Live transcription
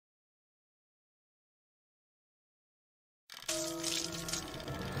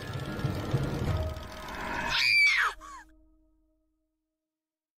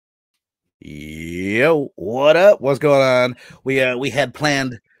Yo, what up? What's going on? We had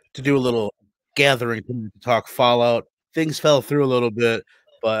planned to do a little gathering to talk Fallout. Things fell through a little bit,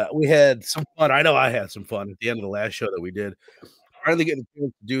 but we had some fun. I know I had some fun at the end of the last show that we did. Finally getting the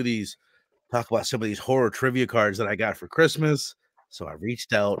chance to do these, talk about some of these horror trivia cards that I got for Christmas. So I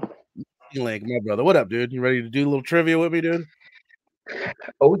reached out. Like, my brother, what up, dude? You ready to do a little trivia with me, dude?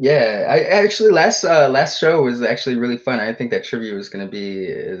 Oh yeah, I actually last show was actually really fun. I think that trivia was going to be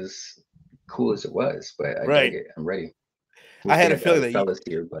as cool as it was, but I dug Right. it. I'm ready. I With had a that feeling that fellas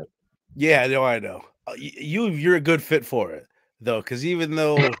here, but yeah, no, I know. You're a good fit for it though, because even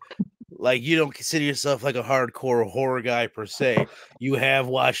though like you don't consider yourself like a hardcore horror guy per se, you have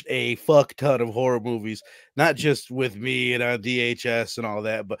watched a fuck ton of horror movies, not just with me and on DHS and all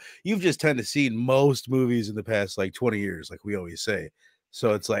that, but you've just tend to seen most movies in the past like 20 years, like we always say.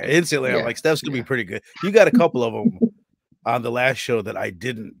 So it's like instantly, I'm yeah, like, Steph's gonna be yeah. pretty good. You got a couple of them on the last show that I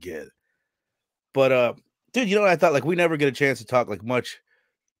didn't get, but dude, you know what I thought? Like we never get a chance to talk like much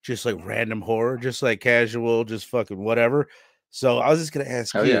just like random horror, just like casual, just fucking whatever. So I was just gonna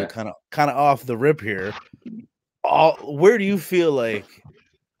ask Oh you, yeah. kind of off the rip here. Where do you feel like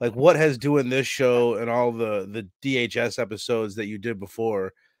what has doing this show and all the DHS episodes that you did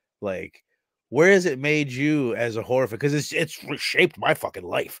before, like where has it made you as a horror fan? Because it's reshaped my fucking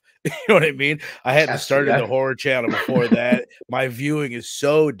life. You know what I mean? I hadn't started the Absolutely. horror channel before that. My viewing is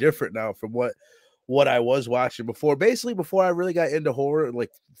so different now from what I was watching before. Basically, before I really got into horror,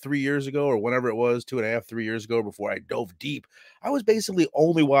 like 3 years ago or whenever it was, 2.5, 3 years ago, before I dove deep, I was basically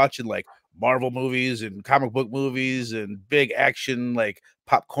only watching like Marvel movies and comic book movies and big action, like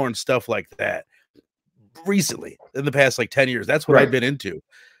popcorn stuff like that. Recently, in the past like 10 years, that's what I've Right. been into.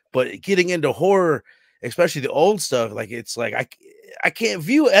 But getting into horror, especially the old stuff, like it's like I can't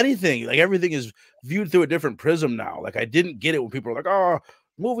view anything. Like everything is viewed through a different prism now. Like I didn't get it when people are like, "Oh,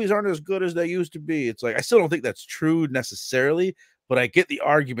 movies aren't as good as they used to be." It's like I still don't think that's true necessarily, but I get the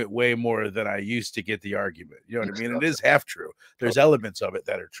argument way more than I used to get the argument. You know what I mean? It is half true. There's elements of it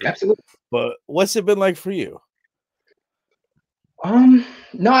that are true. Absolutely. But what's it been like for you?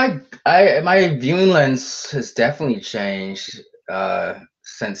 No, I my viewing lens has definitely changed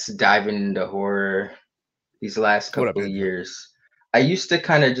since diving into horror these last What up, couple of Andrew? years. I used to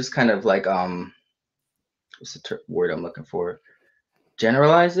kind of like what's the word I'm looking for?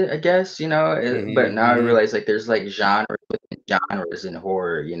 Generalize it, I guess, but now I Mm-hmm. realize like there's like genres within genres in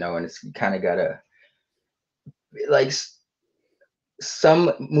horror, and it's kind of gotta like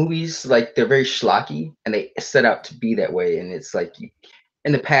some movies like they're very schlocky and they set out to be that way, and it's like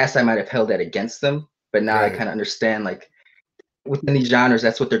in the past I might have held that against them, but now I Right. kind of understand like within these genres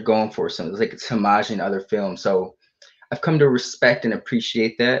that's what they're going for. So it's like it's homage in other films. So I've come to respect and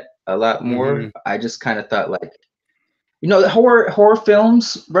appreciate that a lot Mm-hmm. more. I just kind of thought like the horror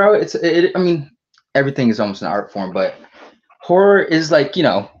films, bro. I mean, everything is almost an art form, but horror is like it's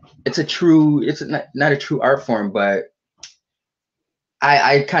not a true art form, but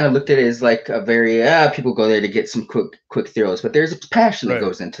I kind of looked at it as like a very people go there to get some quick thrills, but there's a passion that Right.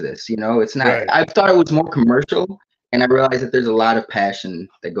 goes into this. It's not. Right. I thought it was more commercial, and I realized that there's a lot of passion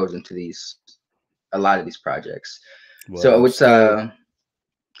that goes into a lot of these projects. So Well, it's still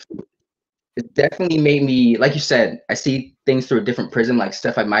it definitely made me, like you said, I see things through a different prism, like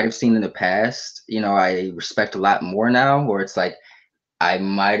stuff I might have seen in the past. I respect a lot more now, where it's like I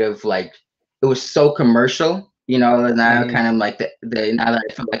might have like it was so commercial, and now mhm. kind of like the now that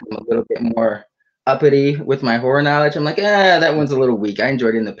I feel like I'm a little bit more uppity with my horror knowledge, I'm like, that one's a little weak. I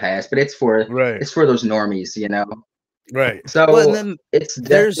enjoyed it in the past, but Right. it's for those normies. Right. Well, and So then it's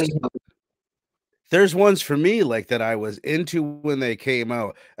there's definitely there's ones for me like that I was into when they came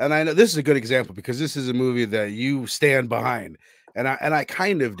out. And I know this is a good example because this is a movie that you stand behind. And I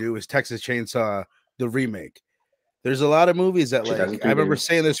kind of do is Texas Chainsaw the remake. There's a lot of movies that like I 2003, remember baby.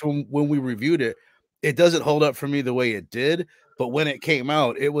 saying this when we reviewed it. It doesn't hold up for me the way it did, but when it came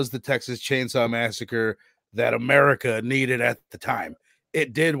out, it was the Texas Chainsaw Massacre that America needed at the time.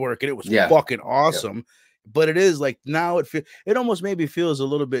 It did work and it was Yeah. fucking Yep. awesome. But it is like now it almost maybe feels a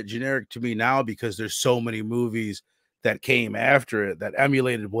little bit generic to me now because there's so many movies that came after it that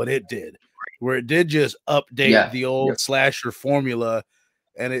emulated what it did, where it did just update Yeah. the Yep. old slasher formula,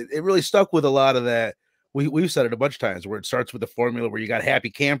 and it really stuck with a lot of that. We've said it a bunch of times where it starts with the formula where you got happy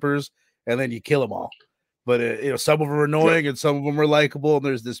campers and then you kill them all. But some of them are Yep. annoying and some of them are likable, and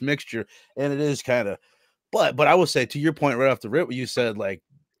there's this mixture, and it is kind of. But I will say to your point right off the rip, what you said like,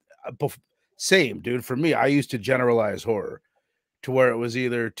 same dude. For me, I used to generalize horror to where it was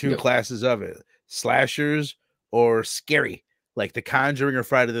either two Yep. classes of it: slashers or scary, like The Conjuring or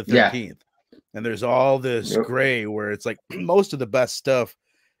Friday the Yeah. 13th. And there's all this gray where it's like most of the best stuff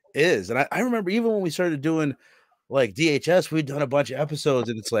is. And I remember even when we started doing like DHS, we'd done a bunch of episodes,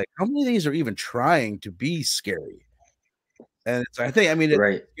 and it's like, how many of these are even trying to be scary? And it's, I mean,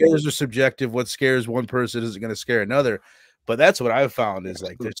 scares are subjective. What scares one person isn't going to scare another. But that's what I've found is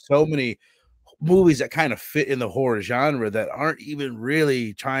like there's so many movies that kind of fit in the horror genre that aren't even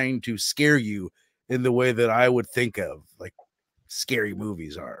really trying to scare you in the way that I would think of like scary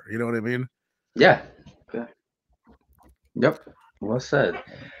movies are. You know what I mean? Yeah. Yep. Well said.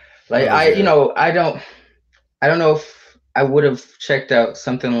 Like I don't know if I would have checked out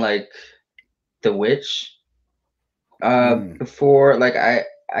something like The Witch before. Like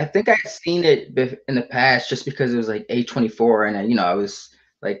I think I'd seen it in the past just because it was like A24, and you know, I was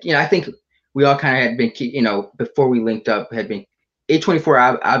like, you know, I think we all kind of had been, you know, before we linked up, had been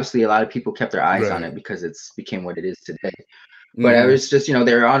A24. Obviously, a lot of people kept their eyes on it because it's became what it is today. But I was just, you know,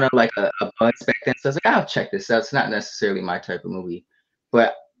 they were on a buzz back then, so I was like, I'll check this out. It's not necessarily my type of movie,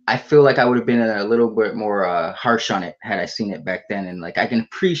 but I feel like I would have been a little bit more harsh on it had I seen it back then, and like I can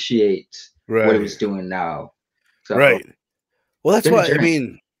appreciate what it was doing now. So, well, that's why I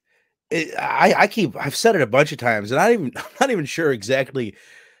mean, I've said it a bunch of times, and I'm not even sure exactly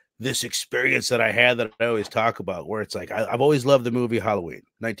this experience that I had that I always talk about, where it's like I've always loved the movie Halloween,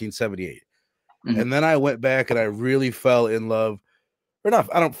 1978, and then I went back and I really fell in love. Or not,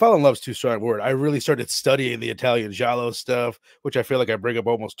 I don't fall in love's too strong a word. I really started studying the Italian giallo stuff, which I feel like I bring up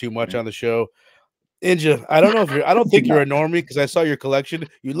almost too much on the show. Inja, I don't know if you're, I don't think you're a normie because I saw your collection.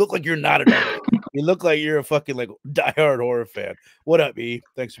 You look like you're not a normie. You look like you're a fucking like diehard horror fan. What up, E?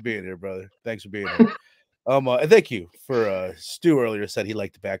 Thanks for being here, brother. Thanks for being here. And thank you for Stu earlier said he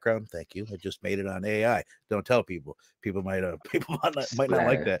liked the background. Thank you. I just made it on AI. Don't tell people. People might not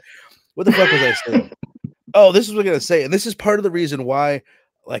like that. What the fuck was I saying? Oh, this is what I'm gonna say, and this is part of the reason why,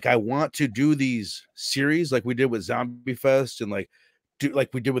 like, I want to do these series like we did with Zombie Fest and like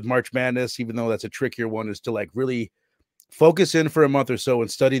we did with March Madness, even though that's a trickier one, is to like really focus in for a month or so and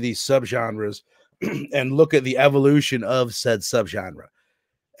study these subgenres and look at the evolution of said subgenre.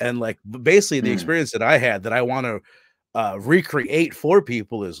 And like basically the experience that I had that I want to recreate for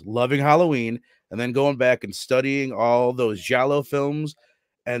people is loving Halloween and then going back and studying all those giallo films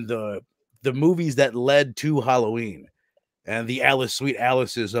and the movies that led to Halloween and the Sweet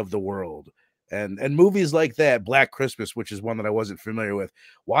Alice's of the world and movies like that, Black Christmas, which is one that I wasn't familiar with,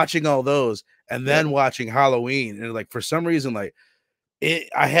 watching all those and then watching Halloween. And like, for some reason, like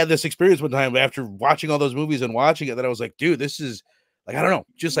I had this experience one time after watching all those movies and watching it that I was like, dude, this is like, I don't know,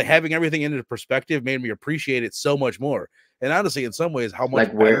 just like having everything into perspective made me appreciate it so much more. And honestly, in some ways, how much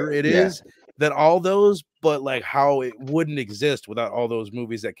like better it is than all those, but like how it wouldn't exist without all those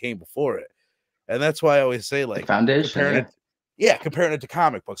movies that came before it. And that's why I always say, like, foundation, comparing it to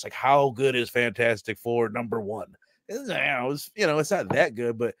comic books, like how good is Fantastic Four #1? It's not that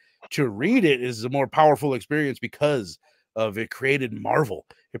good, but to read it is a more powerful experience because of it created Marvel.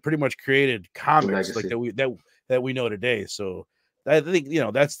 It pretty much created comics like that we know today. So I think,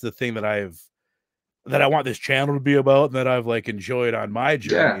 that's the thing that I want this channel to be about and that I've like enjoyed on my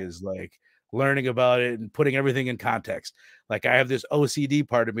journey is like learning about it and putting everything in context. Like I have this OCD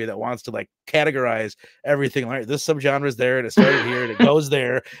part of me that wants to like categorize everything. Like this subgenre is there and it started here and it goes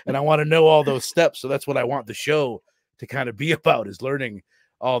there. And I want to know all those steps. So that's what I want the show to kind of be about, is learning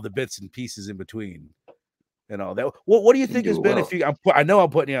all the bits and pieces in between and all that. What do you think has been, I know I'm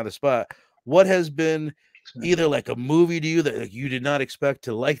putting you on the spot. What has been either like a movie to you that you did not expect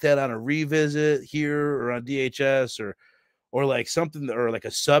to like that on a revisit here or on DHS or like something, or like a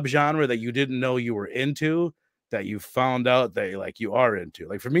subgenre that you didn't know you were into that you found out that like you are into?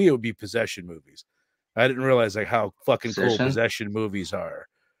 Like for me, it would be possession movies. I didn't realize like how fucking cool possession movies are,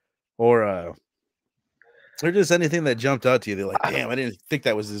 or just anything that jumped out to you. They're like, damn, I didn't think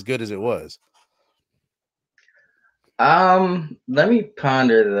that was as good as it was. Let me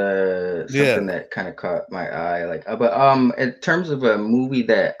ponder something that kind of caught my eye. Like, but in terms of a movie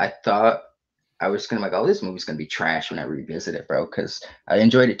that I thought I was gonna like, oh, this movie's gonna be trash when I revisit it, bro, because I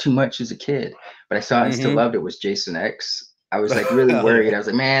enjoyed it too much as a kid. But I saw it and still loved it. Was Jason X. I was like really worried. I was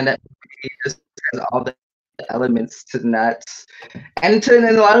like, man, that just has all the elements to not, and in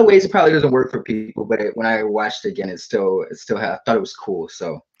a lot of ways, it probably doesn't work for people. But when I watched it again, it still I thought it was cool.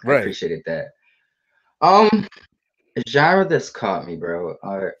 So I appreciated that. A genre that's caught me, bro.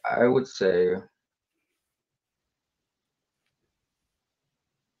 I would say.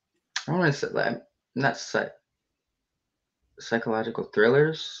 I want to say like not psychological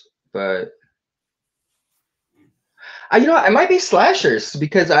thrillers, but it might be slashers,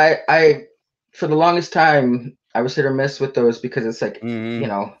 because I for the longest time I was hit or miss with those because it's like, Mm-hmm. you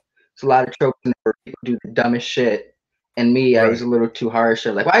know, it's a lot of tropes in there where people do the dumbest shit. And me, I was Right. a little too harsh.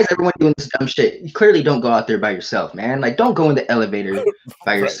 Like, why is everyone doing this dumb shit? You clearly don't go out there by yourself, man. Like, don't go in the elevator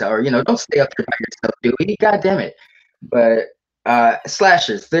by Right. yourself, or don't stay up there by yourself, dude. God damn it. But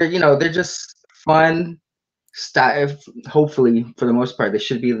slashers, they're just fun style. Hopefully, for the most part, they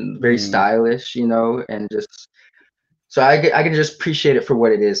should be very Mm-hmm. stylish, and just so I can just appreciate it for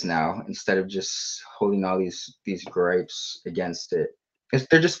what it is now instead of just holding all these gripes against it. Because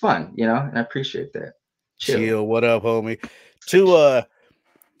they're just fun, and I appreciate that. Chill. Chill. What up, homie? It's like chill.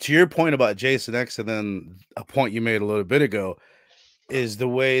 To your point about Jason X, and then a point you made a little bit ago, is the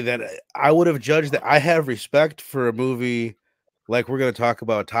way that I would have judged that. I have respect for a movie like we're going to talk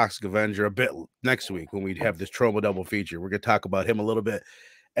about Toxic Avenger a bit next week when we have this Trauma double feature. We're going to talk about him a little bit.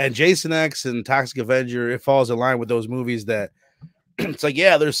 And Jason X and Toxic Avenger, it falls in line with those movies that it's like,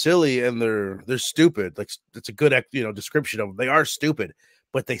 yeah, they're silly and they're stupid. Like, it's a good description of them. They are stupid,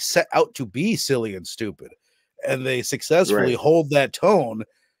 but they set out to be silly and stupid, and they successfully Right. hold that tone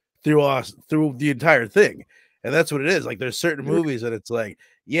through the entire thing. And that's what it is. Like, there's certain movies that it's like,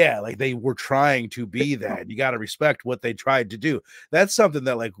 yeah, like they were trying to be that. You got to respect what they tried to do. That's something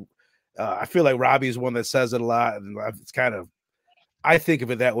that, like, I feel like Robbie's one that says it a lot, and it's kind of, I think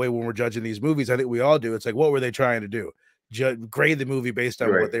of it that way when we're judging these movies. I think we all do. It's like, what were they trying to do? Grade the movie based on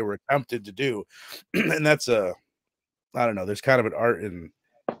Right. what they were attempted to do. And that's I don't know. There's kind of an art in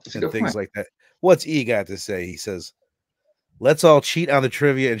things Point. like that. What's E got to say? He says, let's all cheat on the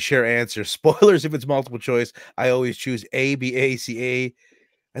trivia and share answers. Spoilers if it's multiple choice. I always choose A, B, A, C, A.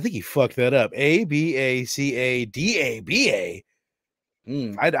 I think he fucked that up. A, B, A, C, A, D, A, B, A.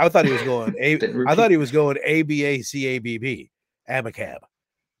 I thought he was going I thought he was going A, B, A, C, A, B, B. Abacab,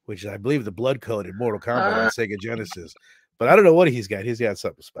 which is, I believe, the blood code in Mortal Kombat on Sega Genesis. But I don't know what he's got. He's got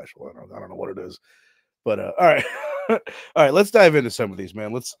something special. I don't know what it is. But all right. All right, let's dive into some of these,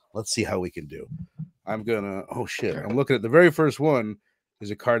 man. Let's see how we can do. I'm gonna I'm looking at the very first one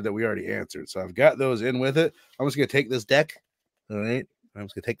is a card that we already answered. So I've got those in with it. I'm just gonna take this deck. All right. I'm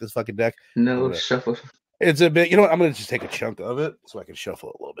just gonna take this fucking deck. No shuffle. It's a bit, I'm gonna just take a chunk of it so I can shuffle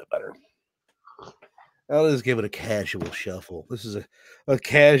it a little bit better. I'll just give it a casual shuffle. This is a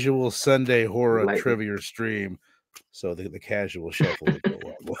casual Sunday horror trivia stream. So the casual shuffle will go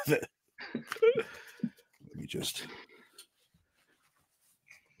along with it. Let me just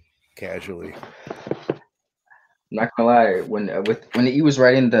casually. I'm not gonna lie, when he was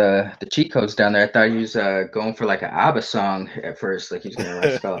writing the cheat codes down there, I thought he was going for like an ABBA song at first, like he was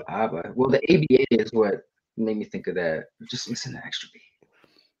gonna spell ABBA. Well, the ABA is what made me think of that. Just listen to extra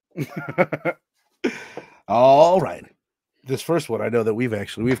beat. All right. This first one I know that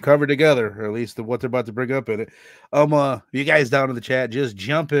we've covered together, or at least what they're about to bring up in it. You guys down in the chat, just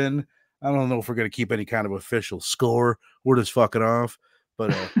jump in. I don't know if we're gonna keep any kind of official score. We're just fucking off.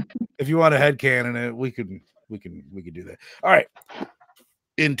 But if you want a headcanon it, we can do that. All right.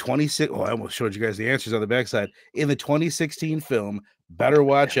 In 26, I almost showed you guys the answers on the backside. In the 2016 film, Better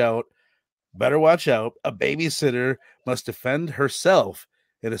Watch Out, a babysitter must defend herself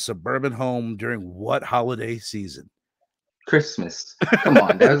in a suburban home during what holiday season? Christmas. Come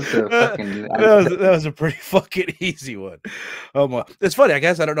on, that was a fucking that was a pretty fucking easy one. It's funny. I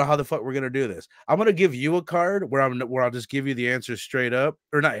guess I don't know how the fuck we're gonna do this. I'm gonna give you a card where I'll just give you the answer straight up,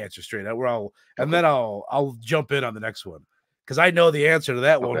 or not answer straight up. Then I'll jump in on the next one because I know the answer to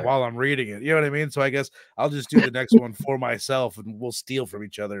that one while I'm reading it. You know what I mean? So I guess I'll just do the next one for myself, and we'll steal from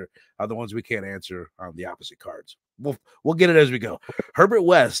each other on the ones we can't answer on the opposite cards. We'll get it as we go. Herbert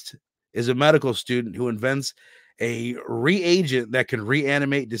West is a medical student who invents a reagent that can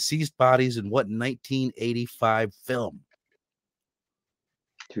reanimate deceased bodies in what 1985 film?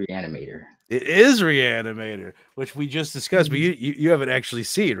 Reanimator. It is Reanimator, which we just discussed, but you haven't actually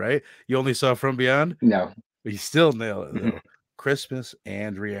seen, right? You only saw From Beyond? No. But you still nail it, though. Christmas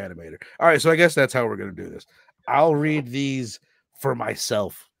and Reanimator. All right, so I guess that's how we're going to do this. I'll read these for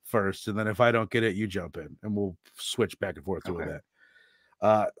myself first, and then if I don't get it, you jump in, and we'll switch back and forth through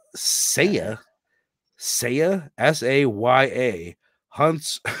that. Saya, Saya,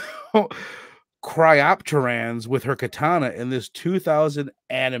 hunts cryopterans with her katana in this 2000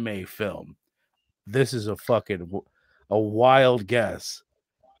 anime film. This is a wild guess.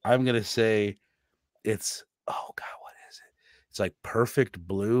 I'm going to say it's, oh God, what is it? It's like Perfect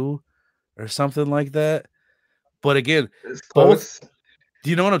Blue or something like that. But again, both. Do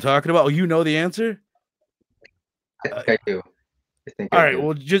you know what I'm talking about? Oh, you know the answer? I think I do. All right,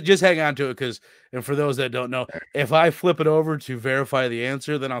 well, just hang on to it and for those that don't know, if I flip it over to verify the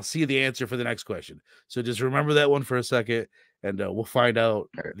answer, then I'll see the answer for the next question. So just remember that one for a second, and we'll find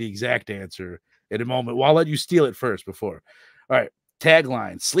out the exact answer in a moment. Well, I'll let you steal it first before. All right.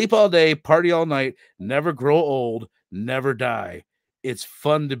 Tagline: sleep all day, party all night, never grow old, never die. It's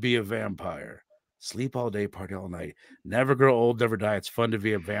fun to be a vampire. Sleep all day, party all night, never grow old, never die. It's fun to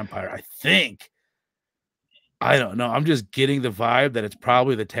be a vampire. I don't know. I'm just getting the vibe that it's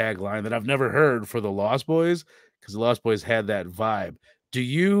probably the tagline that I've never heard for the Lost Boys, because the Lost Boys had that vibe.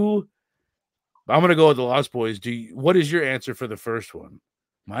 I'm going to go with the Lost Boys. What is your answer for the first one?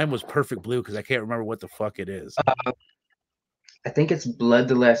 Mine was Perfect Blue because I can't remember what the fuck it is. I think it's Blood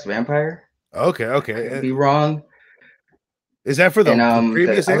the Last Vampire. Okay. I could be wrong. Is that for the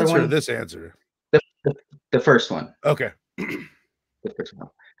previous answer or this answer? The first one. Okay. The first one.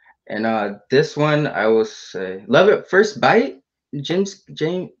 And this one, I will say, Love at First Bite. Jim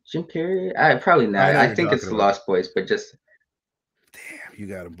Carrey. Probably not. I think it's the Lost Boys, but just damn, you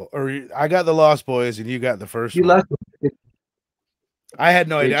got them both. Or I got the Lost Boys, and you got the first one. Lost. I had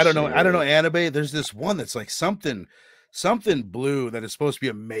no idea. I don't know anime. There's this one that's like something blue that is supposed to be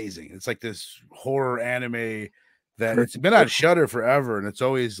amazing. It's like this horror anime that it's been on Shudder forever, and it's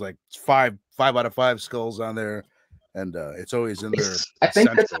always like five out of 5 skulls on there, and it's always in there. I think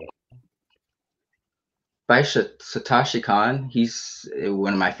that's by Satoshi Kon. He's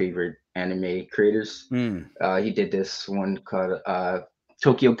one of my favorite anime creators. He did this one called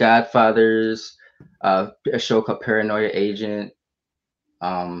Tokyo Godfathers, a show called Paranoia Agent.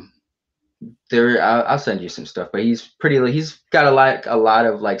 I'll send you some stuff, but he's got a lot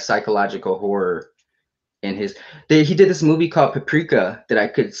of like psychological horror in his. He did this movie called Paprika that I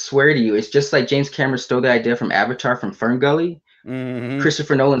could swear to you, it's just like James Cameron stole the idea from Avatar from Fern Gully.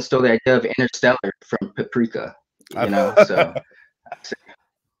 Christopher Nolan stole the idea of Interstellar from Paprika. So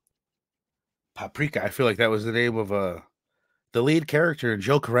Paprika. I feel like that was the name of the lead character in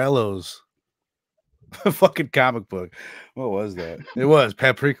Joe Corello's fucking comic book. What was that? It was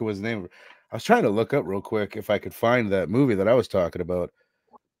Paprika was the name of it. I was trying to look up real quick if I could find that movie that I was talking about.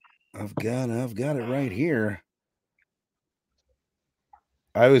 I've got it right here.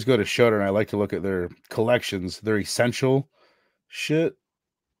 I always go to Shudder and I like to look at their collections, their essential shit.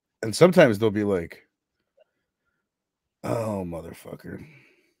 And sometimes they'll be like, oh, motherfucker.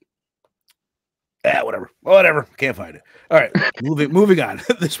 Whatever. Can't find it. All right, moving on.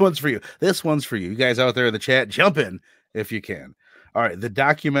 This one's for you. You guys out there in the chat, jump in if you can. All right, the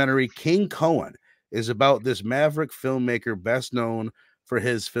documentary King Cohen is about this maverick filmmaker best known for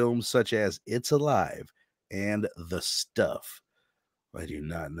his films such as It's Alive and The Stuff. I do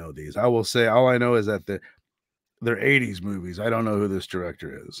not know these. I will say all I know is that they're 80s movies. I don't know who this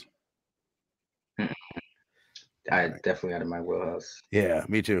director is. Definitely out of my wheelhouse. Yeah,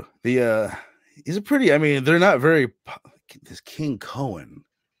 me too. He's a pretty, I mean, they're not very, this King Cohen.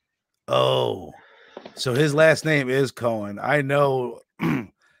 Oh, so his last name is Cohen. I know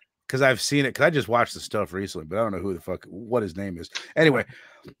because I've seen it, because I just watched the stuff recently, but I don't know what his name is. Anyway,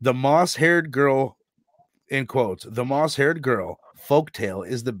 the moss-haired girl, in quotes, the moss-haired girl folktale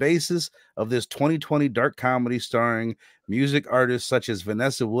is the basis of this 2020 dark comedy starring music artists such as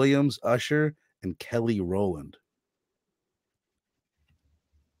Vanessa Williams, Usher, and Kelly Rowland.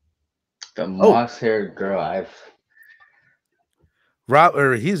 The moss-haired girl.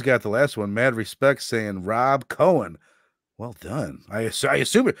 He's got the last one. Mad respect saying Rob Cohen. Well done. I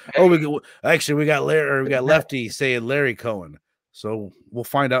assume it. Oh, we got Lefty saying Larry Cohen. So we'll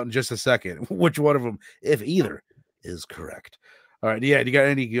find out in just a second which one of them, if either, is correct. All right. Yeah. Do you got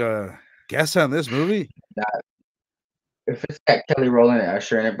any guess on this movie? If it's got Kelly Rowland and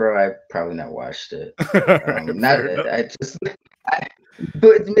Usher in it, bro, I probably not watched it.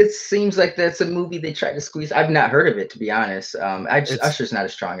 But it seems like that's a movie they tried to squeeze. I've not heard of it, to be honest. Usher's not a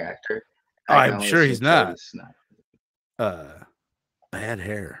strong actor. I'm sure he's not. Bad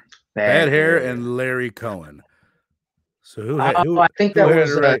hair, and Larry Cohen. So I think that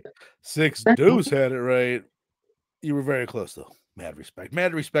was right. Six Deuce had it right. You were very close though. Mad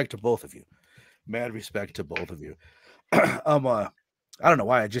respect to both of you. I don't know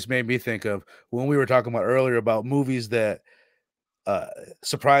why it just made me think of when we were talking about earlier about movies that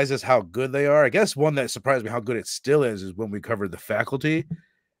surprise us how good they are. I guess one that surprised me how good it still is when we covered The Faculty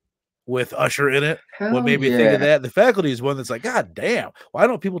with Usher in it. What made me think of that? The Faculty is one that's like, God damn, why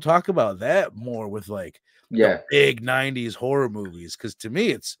don't people talk about that more with like the big 90s horror movies? Because to me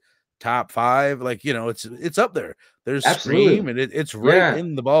it's top 5, like, you know, it's up there. There's Scream, and it's right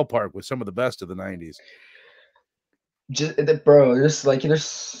in the ballpark with some of the best of the 90s.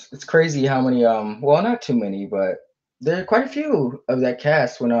 It's crazy how many well, not too many, but there are quite a few of that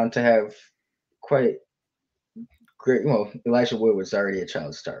cast went on to have quite great. Well, Elijah Wood was already a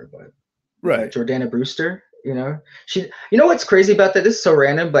child star, but Jordana Brewster You know, you know what's crazy about that? This is so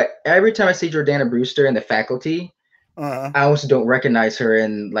random, but every time I see Jordana Brewster in The Faculty, I also don't recognize her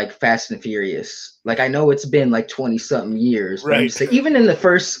in like Fast and Furious. Like I know it's been like 20 something years, but I'm just saying, even in the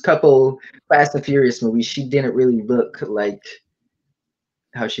first couple Fast and Furious movies, she didn't really look like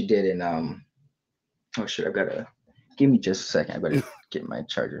how she did in oh shit, I've gotta give me just a second. I better get my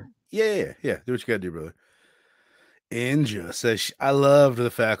charger. Yeah. Do what you gotta do, brother. Inja says I loved The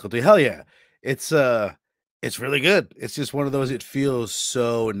Faculty. Hell yeah. It's really good. It's just one of those, it feels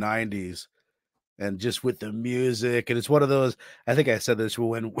so 90s. And just with the music, and it's one of those, I think I said this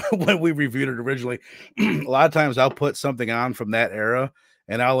when when we reviewed it originally. A lot of times I'll put something on from that era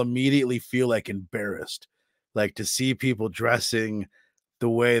and I'll immediately feel like embarrassed, like to see people dressing the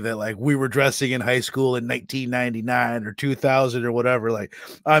way that like we were dressing in high school in 1999 or 2000 or whatever. Like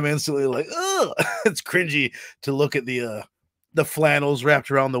I'm instantly like, oh, it's cringy to look at the flannels wrapped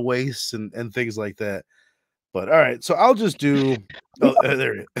around the waist and things like that. But all right, so I'll just do. Oh,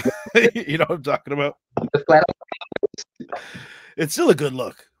 there you know what I'm talking about. It's still a good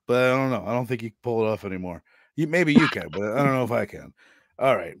look, but I don't know. I don't think you can pull it off anymore. Maybe you can, but I don't know if I can.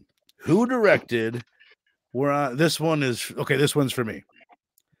 All right, who directed? We're on. This one is okay. This one's for me.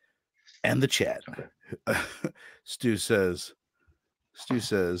 And the chat. Stu says,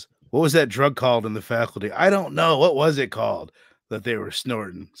 what was that drug called in The Faculty? I don't know. What was it called that they were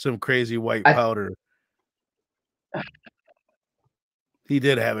snorting? Some crazy white powder. He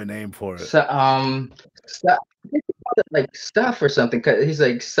did have a name for it. So, stuff, like stuff or something. Cause he's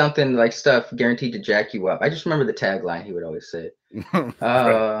like something like stuff guaranteed to jack you up. I just remember the tagline he would always say.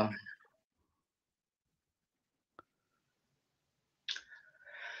 Right.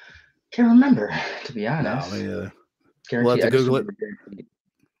 Can't remember, to be honest. No, we'll have to Google it.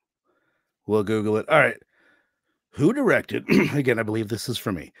 We'll Google it. All right. Who directed, again, I believe this is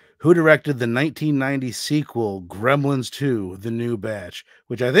for me, who directed the 1990 sequel, Gremlins 2, The New Batch,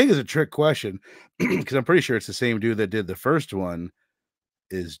 which I think is a trick question, because I'm pretty sure it's the same dude that did the first one,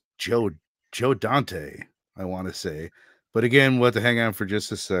 is Joe Dante, I want to say. But again, we'll have to hang on for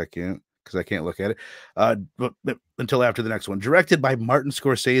just a second, because I can't look at it, but until after the next one. Directed by Martin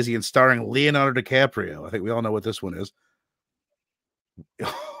Scorsese and starring Leonardo DiCaprio. I think we all know what this one is.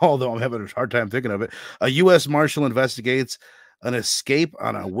 Although I'm having a hard time thinking of it. A U.S. Marshal investigates an escape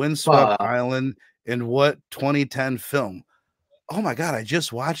on a windswept island in what 2010 film? Oh my God, I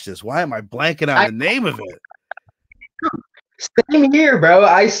just watched this. Why am I blanking on the name of it? Same here, bro.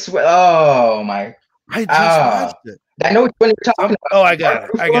 I swear. Oh my. I just watched it. I know when you're talking about. Oh, I got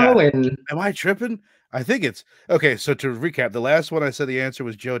it. Am I tripping? I think it's okay. So to recap, the last one I said the answer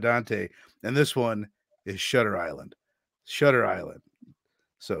was Joe Dante, and this one is Shutter Island. Shutter Island.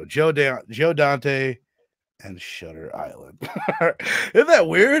 So Joe Dante and Shutter Island. Isn't that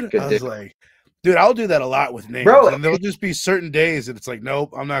weird? I was like, dude, I'll do that a lot with names. Bro, and there'll just be certain days and it's like,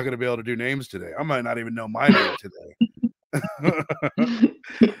 nope, I'm not going to be able to do names today. I might not even know my name today.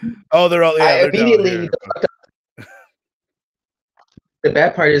 Oh, they're all, yeah, they're immediately. The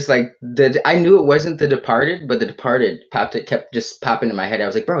bad part is like I knew it wasn't The Departed, but The Departed kept just popping in my head. I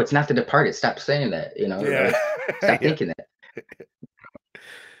was like, bro, it's not The Departed. Stop saying that. You know, yeah. Like, stop thinking that.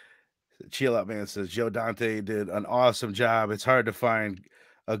 Chill Out Man says Joe Dante did an awesome job. It's hard to find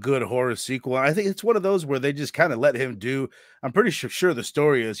a good horror sequel. And I think it's one of those where they just kind of let him do. I'm pretty sure the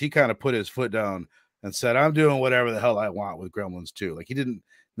story is he kind of put his foot down and said, I'm doing whatever the hell I want with Gremlins 2. Like he didn't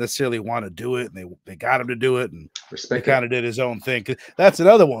necessarily want to do it, and they got him to do it, and he kind of did his own thing. That's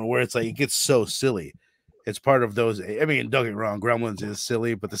another one where it's like it gets so silly. It's part of those. I mean, don't get me wrong, Gremlins is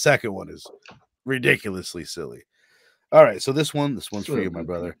silly, but the second one is ridiculously silly. All right, so this one's for you, my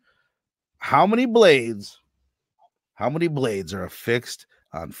brother. How many blades are affixed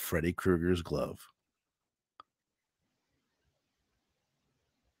on Freddy Krueger's glove?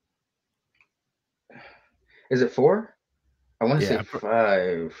 Is it 4? I want to say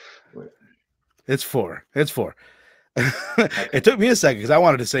 5. It's 4. Okay. It took me a second because I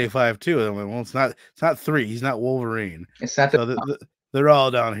wanted to say 5 too. I mean, well, it's not 3. He's not Wolverine. It's not. So they're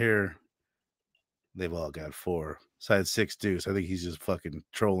all down here. They've all got 4. Besides 6 Deuce. I think he's just fucking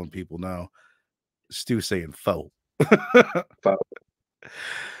trolling people now. Stu saying 4. All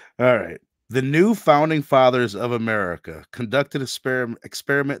right. The new founding fathers of America conducted an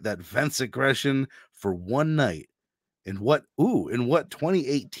experiment that vents aggression for one night. In what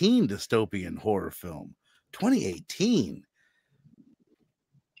 2018 dystopian horror film? 2018.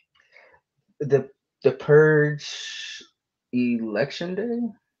 The Purge election day?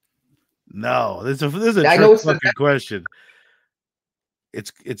 No, this is a trick fucking question.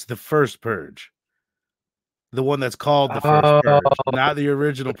 It's the first Purge. The one that's called the first Purge, not the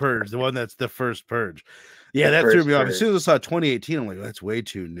original Purge. The one that's the first Purge. Yeah, that threw me off. As soon as I saw 2018, I'm like, that's way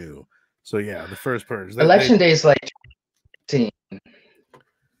too new. So yeah, the first Purge. Election Day is like 18.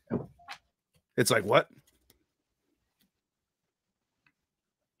 It's like what?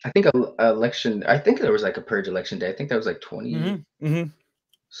 I think election. I think there was like a Purge Election Day. I think that was like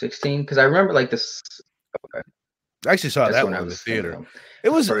 2016. Because I remember like this. Okay. I actually saw that one in the theater. It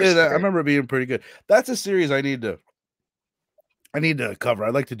was. I remember it being pretty good. That's a series I need to cover.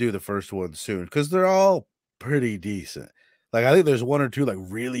 I'd like to do the first one soon because they're all pretty decent. Like I think there's one or two like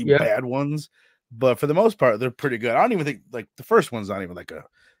really bad ones, but for the most part they're pretty good. I don't even think like the first one's not even like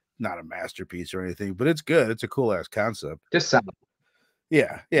not a masterpiece or anything, but it's good. It's a cool ass concept. Just sound.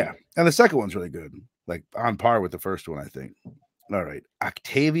 Yeah. And the second one's really good, like on par with the first one, I think. All right,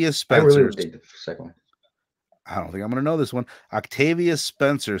 Octavia Spencer. I really dig the second one. I don't think I'm going to know this one. Octavia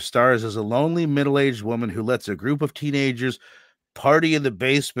Spencer stars as a lonely middle-aged woman who lets a group of teenagers party in the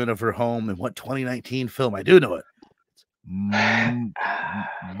basement of her home in what 2019 film? I do know it.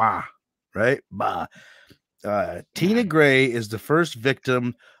 Ma, right? Ma. Tina Gray is the first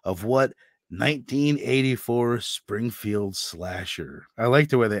victim of what 1984 Springfield slasher? I like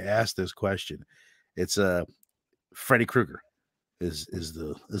the way they asked this question. It's Freddy Krueger is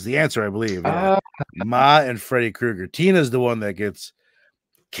the answer, I believe. Yeah. Ma and Freddy Krueger. Tina's the one that gets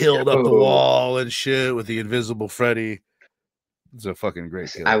killed up the wall and shit with the invisible Freddy. It's a fucking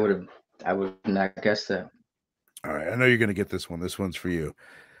great kill. I would not guess that. All right, I know you're gonna get this one. This one's for you.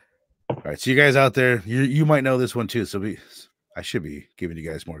 All right, so you guys out there, you might know this one too. So I should be giving you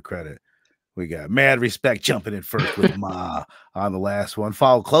guys more credit. We got Mad Respect jumping in first with Ma on the last one,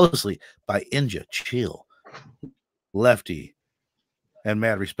 followed closely by Inja Chill, Lefty, and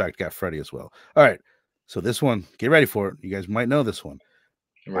Mad Respect got Freddy as well. All right, so this one, get ready for it. You guys might know this one.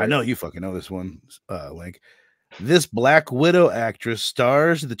 Right. I know you fucking know this one, Link. This Black Widow actress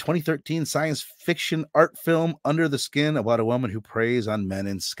stars in the 2013 science fiction art film Under the Skin about a woman who preys on men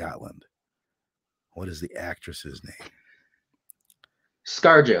in Scotland. What is the actress's name?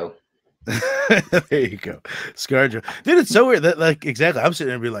 ScarJo. There you go. ScarJo. Dude, it's so weird that like exactly I'm sitting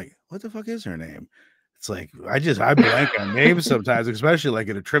there and be like, what the fuck is her name? It's like I blank on names sometimes, especially like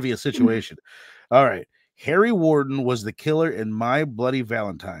in a trivia situation. All right. Harry Warden was the killer in My Bloody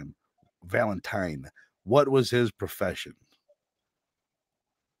Valentine. What was his profession?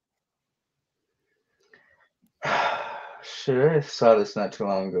 Shit, I saw this not too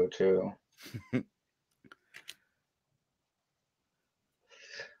long ago too.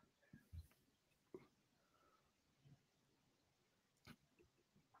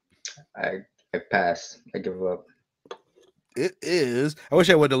 I passed. I give up. It is. I wish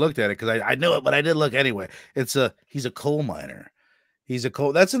I would have looked at it because I know it, but I did look anyway. He's a coal miner.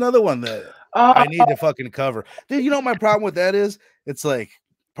 That's another one that I need to fucking cover. Dude, you know what my problem with that is? It's like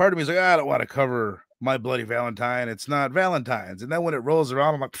part of me is like, I don't want to cover My Bloody Valentine. It's not Valentine's. And then when it rolls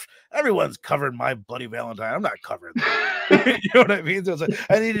around, I'm like, everyone's covered My Bloody Valentine. I'm not covering that. You know what I mean? So it's like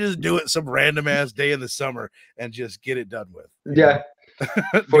I need to just do it some random ass day in the summer and just get it done with. Yeah.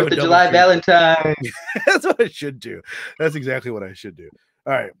 4th of July Valentine. That's what I should do. That's exactly what I should do.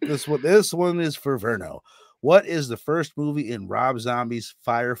 All right. This one is for Verno. What is the first movie in Rob Zombie's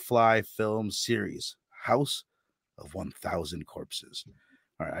Firefly film series? House of 1,000 Corpses.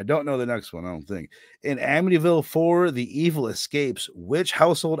 All right, I don't know the next one, I don't think. In Amityville 4, the evil escapes. Which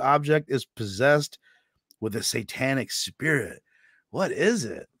household object is possessed with a satanic spirit? What is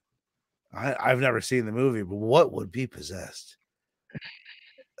it? I've never seen the movie, but what would be possessed?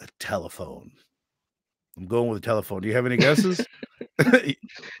 A telephone. I'm going with a telephone. Do you have any guesses?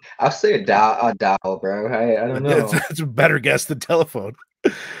 I'll say a doll, bro. I don't know. That's a better guess than telephone.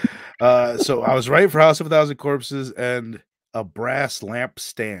 So I was right for House of 1,000 Corpses and a brass lamp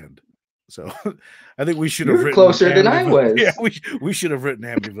stand. So I think we should have written closer than I was. Yeah, we should have written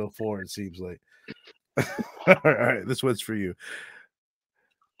Amityville 4, it seems like. All right, this one's for you.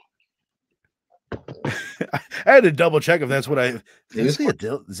 I had to double check if that's what I does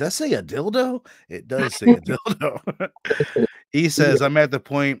that say a dildo? It does say a dildo. He says, I'm at the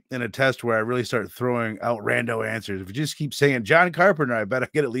point in a test where I really start throwing out rando answers. If you just keep saying John Carpenter, I bet I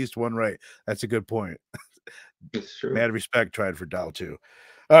get at least one right. That's a good point. It's true. Mad Respect tried for doll too.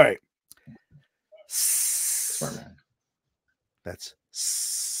 All right. Smart man. That's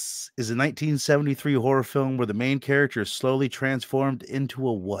is a 1973 horror film where the main character is slowly transformed into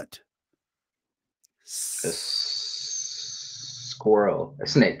a what? A squirrel, a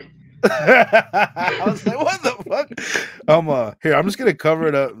snake. I was like, what the fuck? Here, I'm just gonna cover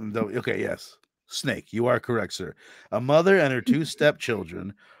it up. Okay, yes. Snake, you are correct, sir. A mother and her 2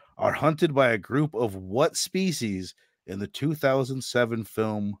 stepchildren are hunted by a group of what species in the 2007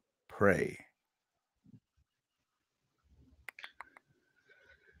 film Prey?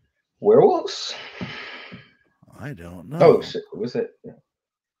 Werewolves? I don't Oh know. shit! Was it?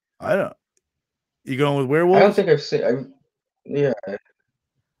 I don't. You going with I werewolves? don't think I've seen. Yeah.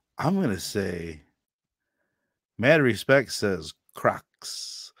 I'm gonna say. Mad Respect says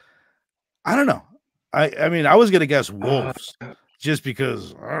Crocs. I don't know. I mean, I was gonna guess wolves, just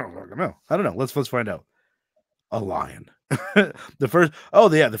because I don't fucking know. I don't know. Let's find out. A lion.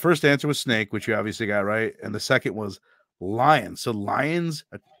 The first answer was snake, which you obviously got right, and the second was lion. So lions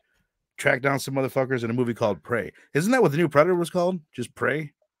track down some motherfuckers in a movie called Prey. Isn't that what the new Predator was called? Just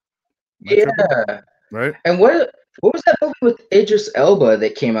Prey? Yeah. Right. And what was that movie with Idris Elba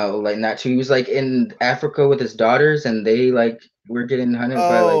that came out like not too? He was like in Africa with his daughters, and they like were getting hunted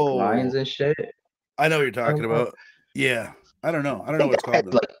by like lions and shit. I know what you're talking about. Yeah, I don't know. I don't know what it's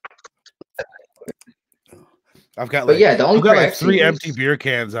called. Like, I've got but like, yeah, the only I've got like I've 3 seen empty beer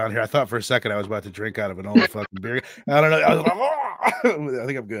cans on here. I thought for a second I was about to drink out of an old fucking beer. I don't know. I was like, oh! I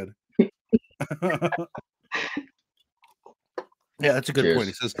think I'm good. Yeah, that's a good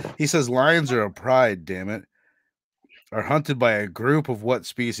point. He says lions are a pride, damn it. Are hunted by a group of what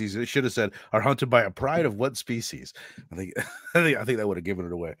species? It should have said are hunted by a pride of what species. I think that would have given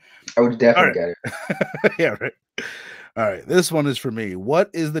it away. I would definitely get it. Yeah, right. All right, this one is for me. What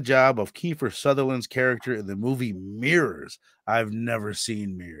is the job of Kiefer Sutherland's character in the movie Mirrors? I've never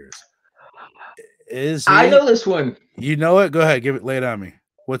seen Mirrors. I know this one. You know it? Go ahead, lay it on me.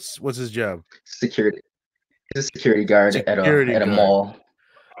 What's his job? Security. He's a security guard at a mall.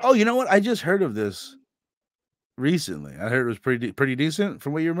 Oh, you know what? I just heard of this recently. I heard it was pretty decent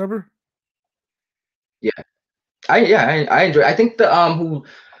from what you remember. Yeah. I enjoy. I think the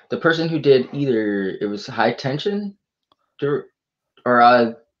person who did either it was High Tension, or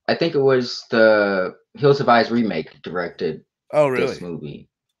I think it was the Hills Have Eyes remake directed. Oh, really? This movie.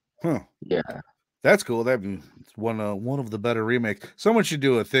 Huh. Yeah. That's cool. That'd be one of the better remakes. Someone should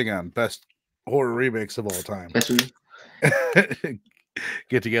do a thing on best horror remakes of all time.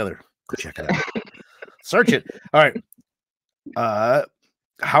 Get together. Go check it out. Search it. All right.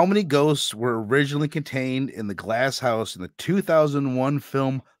 How many ghosts were originally contained in the glass house in the 2001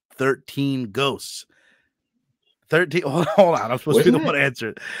 film 13 Ghosts? 13. Hold on. I'm supposed to be the one to answer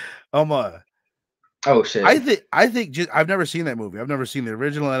it. Oh shit. I think I've never seen that movie. I've never seen the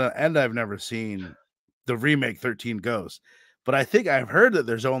original and I've never seen the remake 13 Ghosts. But I think I've heard that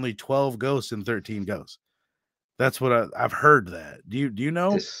there's only 12 ghosts in 13 Ghosts. That's what I've heard that. Do you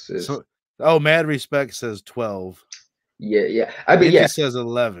know? Mad Respect says 12. Yeah. I mean, yeah. It says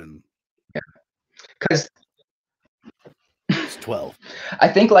 11. Yeah. Because it's 12. I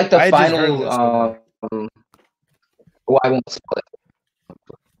think like the final I won't spoil it.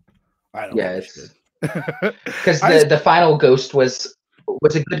 I don't know. Because the final ghost was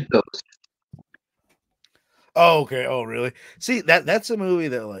a good ghost. Oh, okay. Oh, really? See, that's a movie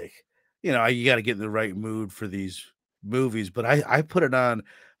that, like, you know, you got to get in the right mood for these movies. But I put it on.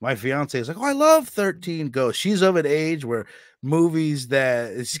 My fiance is like, oh, I love 13 Ghosts. She's of an age where movies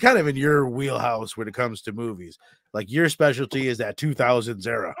that it's kind of in your wheelhouse when it comes to movies. Like your specialty is that 2000s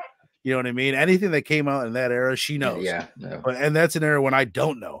era. You know what I mean? Anything that came out in that era, she knows. Yeah. No. And that's an era when I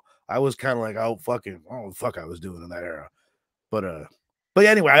don't know. I was kind of like, oh, fuck, I was doing in that era. But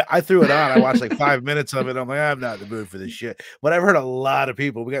anyway, I threw it on. I watched like 5 minutes of it. I'm like, I'm not in the mood for this shit. But I've heard a lot of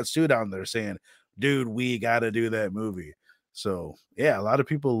people. We got Stu down there saying, dude, we got to do that movie. So yeah, a lot of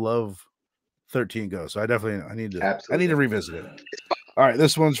people love 13 Ghosts. So I need to revisit it. All right,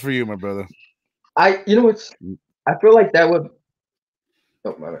 this one's for you, my brother. I feel like that would.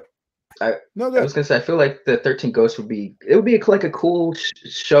 Oh my bad. I was gonna say I feel like the 13 Ghosts would be like a cool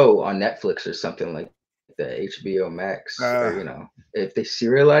show on Netflix or something like the HBO Max. Or, if they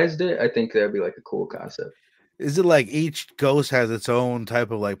serialized it, I think that'd be like a cool concept. Is it like each ghost has its own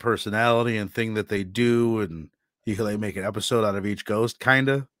type of like personality and thing that they do, and you can like make an episode out of each ghost, kind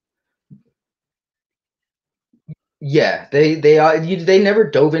of? Yeah, they never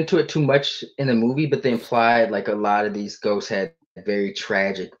dove into it too much in the movie, but they implied like a lot of these ghosts had very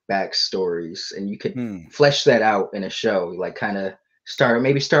tragic backstories, and you could flesh that out in a show. Like kind of start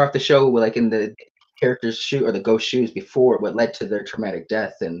off the show with like in the character's shoe or the ghost shoes before what led to their traumatic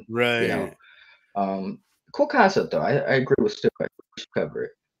death, and cool concept though. I agree with Stu. We should cover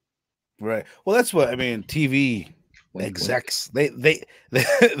it. Right. Well, that's what I mean. TV execs, they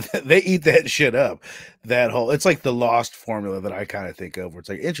eat that shit up. That whole, it's like the Lost formula that I kind of think of, where it's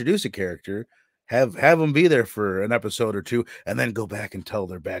like introduce a character, have them be there for an episode or two, and then go back and tell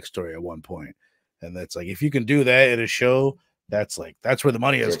their backstory at one point. And that's like, if you can do that in a show, that's where the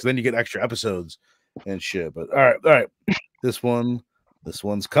money is, because then you get extra episodes and shit. But all right. This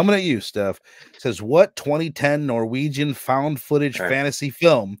one's coming at you, Steph. It says, what 2010 Norwegian found footage fantasy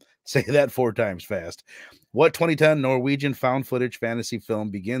film? Say that 4 times fast. What 2010 Norwegian found footage fantasy film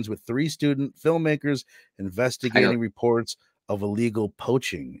begins with 3 student filmmakers investigating reports of illegal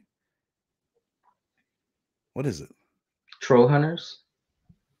poaching? What is it? Troll Hunters.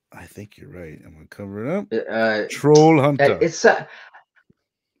 I think you're right. I'm gonna cover it up. Troll Hunter. It's I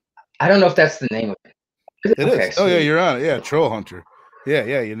don't know if that's the name of it. It is. Oh yeah, you're on it. Yeah, Troll Hunter.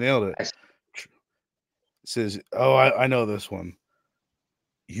 Yeah, you nailed it. It says, oh, I know this one.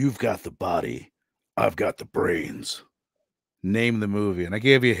 You've got the body, I've got the brains. Name the movie. And I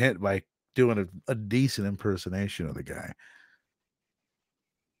gave you a hint by doing a decent impersonation of the guy.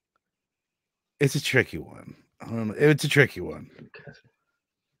 It's a tricky one. I don't know. It's a tricky one.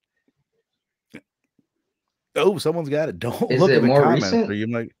 Oh, someone's got it. Don't look at the comments. Recent? Or you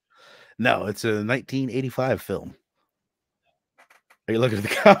might. No, it's a 1985 film. Are you looking at the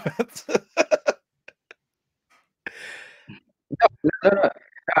comments? No.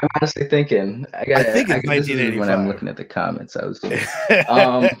 I'm honestly thinking. I think it's 1985. When I'm looking at the comments, I was doing.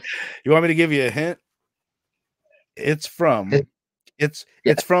 You want me to give you a hint? It's from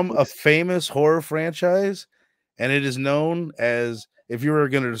a famous horror franchise, and it is known as, if you were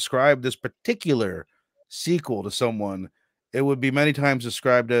going to describe this particular sequel to someone, it would be many times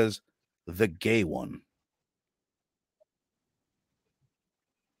described as the gay one.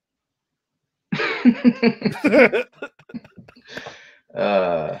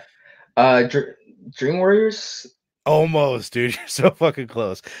 Dream Warriors. Almost, dude. You're so fucking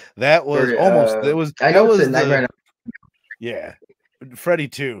close. That was almost. It was. I know it's a nightmare. Yeah, Freddy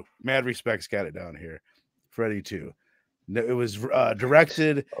 2. Mad Respect's got it down here. Freddy 2. It was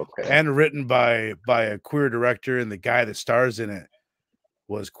directed and written by a queer director, and the guy that stars in it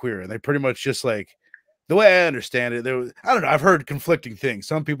was queer. And they pretty much just like, the way I understand it, I don't know. I've heard conflicting things.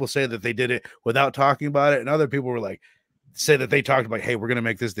 Some people say that they did it without talking about it, and other people were like, say that they talked about, hey, we're gonna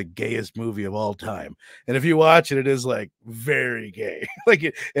make this the gayest movie of all time. And if you watch it, it is like very gay, like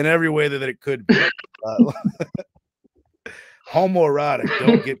in every way that it could be. Homoerotic,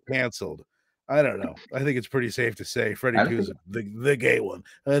 don't get canceled. I don't know. I think it's pretty safe to say Freddy 2 is the gay one.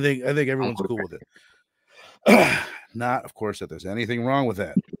 I think everyone's cool with it. Not, of course, that there's anything wrong with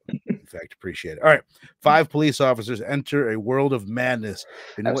that. In fact, appreciate it. All right. 5 police officers enter a world of madness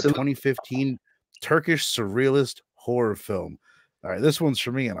in what 2015 Turkish surrealist horror film. All right, this one's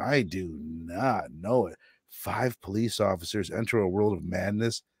for me, and I do not know it. 5 police officers enter a world of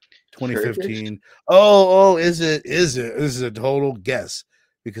madness. 2015. Turkish? Oh, is it? This is a total guess,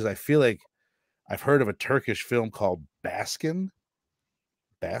 because I feel like I've heard of a Turkish film called Baskin.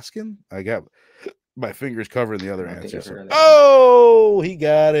 I got my fingers covering the other answer. So. Oh, he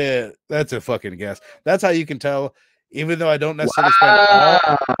got it. That's a fucking guess. That's how you can tell. Even though I don't necessarily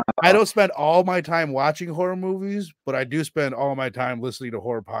spend all my time watching horror movies, but I do spend all my time listening to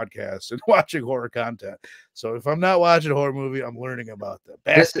horror podcasts and watching horror content. So if I'm not watching a horror movie, I'm learning about the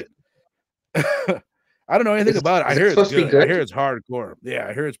Basket. I don't know anything about it. I hear it's good. I hear it's hardcore. Yeah,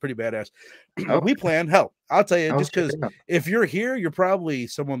 I hear it's pretty badass. We plan. Hell, I'll tell you, just because if you're here, you're probably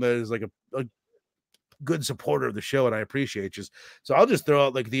someone that is like a good supporter of the show, and I appreciate you. So I'll just throw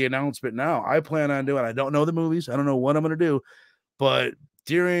out like the announcement now. I plan on doing, I don't know the movies, I don't know what I'm going to do, but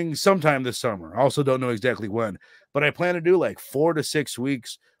during sometime this summer, I also don't know exactly when, but I plan to do like 4 to 6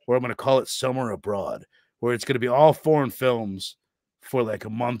 weeks where I'm going to call it Summer Abroad, where it's going to be all foreign films for like a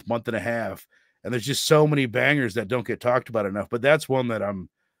month and a half. And there's just so many bangers that don't get talked about enough. But that's one that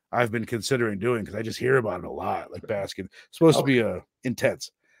I've been considering doing, because I just hear about it a lot. Like Basket, it's supposed to be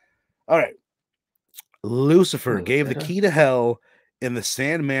intense. All right. Lucifer gave the key to hell in the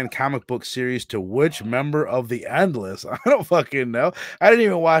Sandman comic book series to which member of the Endless? I don't fucking know. I didn't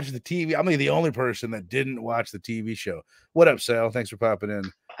even watch the TV. I'm the only person that didn't watch the TV show. What up, Sal? Thanks for popping in.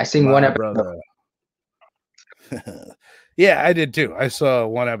 I seen one episode. Yeah, I did too. I saw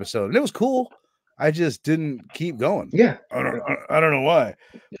one episode and it was cool. I just didn't keep going. Yeah. I don't know why.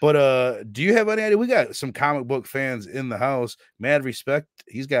 But do you have any idea? We got some comic book fans in the house. Mad Respect,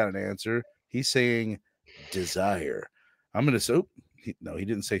 he's got an answer. He's saying Desire. I'm gonna say he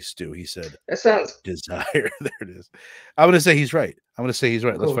didn't say Stu. He said that sounds Desire. There it is. I'm gonna say he's right. Let's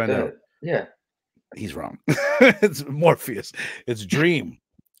find out. Yeah, he's wrong. It's Morpheus. It's Dream.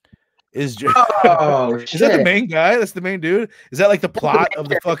 Is shit. That the main guy? That's the main dude. Is that like the plot of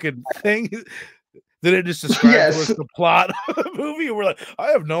the fucking thing? Did it just describe what's the plot of the movie? And we're like, I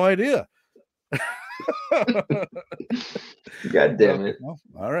have no idea. God damn it! Well,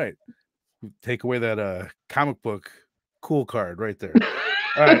 all right. Take away that comic book Cool card right there.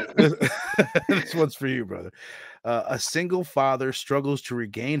 All right. This one's for you, brother. A single father struggles to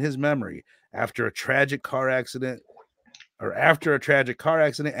regain his memory after a tragic car accident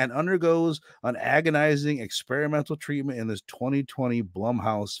and undergoes an agonizing experimental treatment in this 2020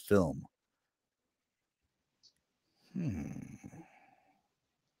 Blumhouse film.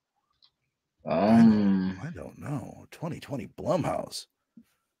 I don't know. 2020 Blumhouse.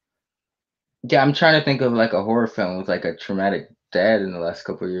 Yeah, I'm trying to think of like a horror film with like a traumatic dad in the last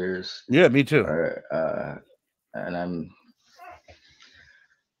couple of years. Yeah, me too. And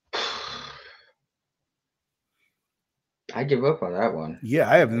I give up on that one. Yeah,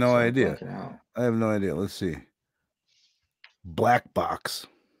 I have no idea. I have no idea. Let's see. Black Box.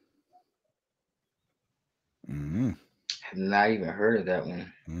 I've not even heard of that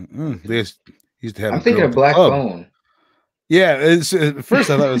one. They used to have. I'm thinking of Black Phone. Yeah, at first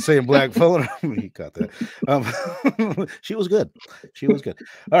I thought it was saying Black Phone. He got that. She was good. She was good.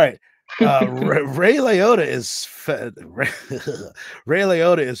 All right. Ray Liotta is fed. Ray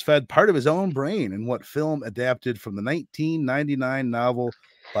Liotta is fed part of his own brain in what film adapted from the 1999 novel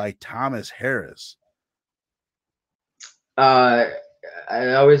by Thomas Harris? I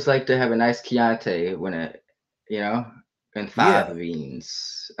always like to have a nice Chianti when it, and five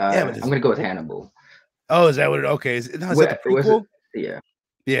beans. I'm gonna go with Hannibal. Oh, is that what it? Okay, is that the prequel? Yeah.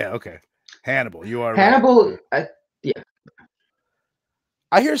 Yeah. Okay. Hannibal. You are Hannibal. Right. Yeah.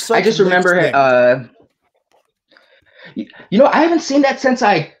 I hear. I just remember. I haven't seen that since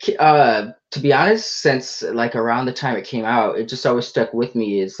to be honest, since like around the time it came out. It just always stuck with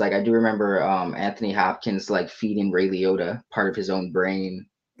me. It's like I do remember Anthony Hopkins like feeding Ray Liotta part of his own brain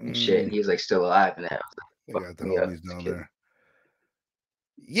and shit, and he was like still alive and that. Got the homies down there.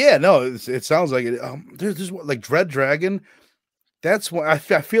 Yeah, no, it sounds like it. There's like Dread Dragon. That's what I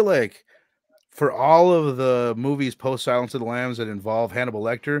feel like for all of the movies post Silence of the Lambs that involve Hannibal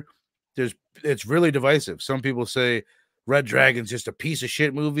Lecter. It's really divisive. Some people say Red Dragon's just a piece of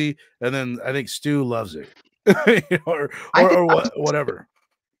shit movie, and then I think Stu loves it, or whatever.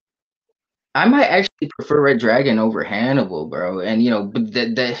 I might actually prefer Red Dragon over Hannibal, bro. And but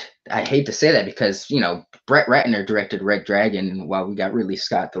I hate to say that because Brett Ratner directed Red Dragon while we got Ridley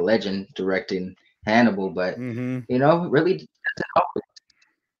Scott, the legend, directing Hannibal. But really doesn't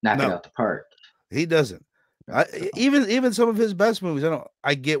knock it out the park. He doesn't. Even some of his best movies,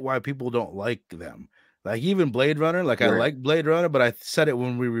 I get why people don't like them. Like even Blade Runner, I like Blade Runner, but I said it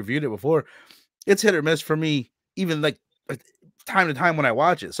when we reviewed it before. It's hit or miss for me. Even like time to time when I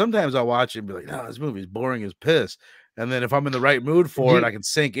watch it. Sometimes I'll watch it and be like, "No, this movie's boring as piss." And then if I'm in the right mood for it, I can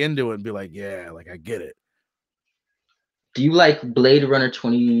sink into it and be like, "Yeah, like I get it." Do you like Blade Runner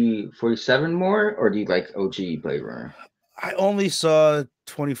 2047 more, or do you like OG Blade Runner? I only saw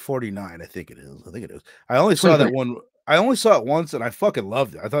 2049. I think it is. I only saw that one. I only saw it once, and I fucking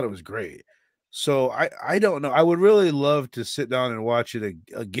loved it. I thought it was great. So I don't know. I would really love to sit down and watch it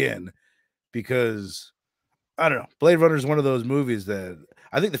again because I don't know. Blade Runner is one of those movies that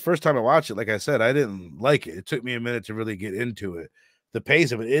I think the first time I watched it, like I said, I didn't like it. It took me a minute to really get into it. The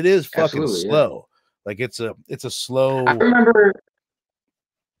pace of it is fucking slow. Yeah. Like it's a slow. I remember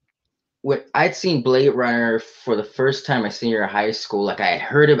when I'd seen Blade Runner for the first time my senior year of high school. Like I had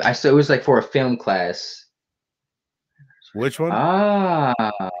heard of, it was like for a film class. Which one?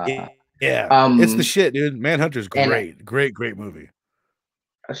 Yeah. It's the shit, dude. Manhunter's great, great movie.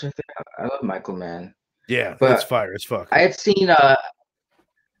 I love Michael Mann. Yeah, but it's fire. It's fuck. I had seen. I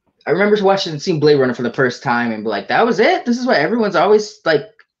remember seeing Blade Runner for the first time and be like, "That was it. This is what everyone's always like."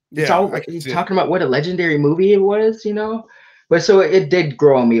 It's all like he's talking about what a legendary movie it was, But so it did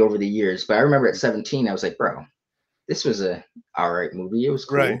grow on me over the years. But I remember at 17, I was like, "Bro, this was a all right movie. It was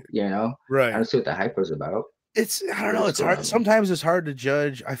cool, right? Right. I don't see what the hype was about." I don't know. It's hard. Sometimes it's hard to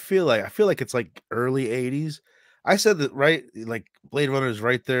judge. I feel like it's like early 80s. I said that, right? Like Blade Runner is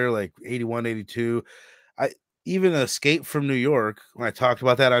right there, like 81, 82. Even Escape from New York, when I talked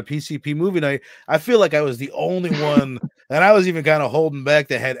about that on PCP movie night, I feel like I was the only one, and I was even kind of holding back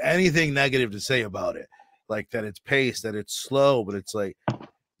that had anything negative to say about it. Like that it's paced, that it's slow, but it's like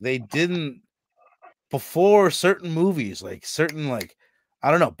they didn't before certain movies, like I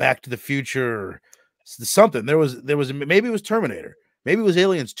don't know, Back to the Future or something. There was maybe it was Terminator, maybe it was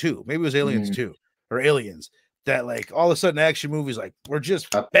Aliens 2, maybe it was Aliens 2 or Aliens, that like all of a sudden action movies like were just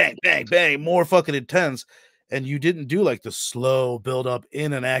bang, bang, bang, more fucking intense. And you didn't do like the slow build up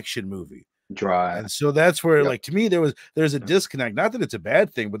in an action movie. Dry. And so that's where like to me there's a disconnect. Not that it's a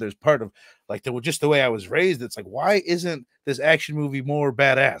bad thing, but there's part of like just the way I was raised. It's like, why isn't this action movie more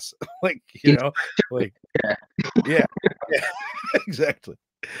badass? Like, like yeah, exactly.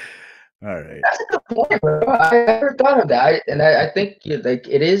 All right. That's a good point, bro. I never thought of that, and I think like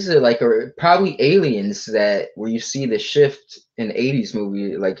it is probably Aliens that where you see the shift in '80s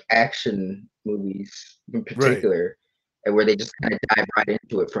movie, like action movies in Right. particular, and where they just kind of dive right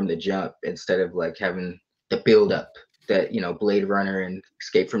into it from the jump instead of like having the build up that Blade Runner and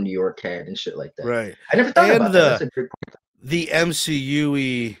Escape from New York had and shit like that. Right. I never thought And about that. That's a good point. the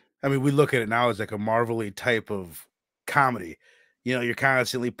MCU-y, I mean, we look at it now as like a Marvel-y type of comedy. You know, you're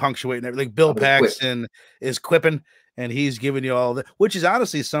constantly punctuating everything. Like Bill Paxton is quipping and he's giving you all that, which is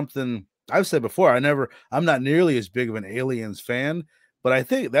honestly something I've said before. I'm not nearly as big of an Aliens fan, but I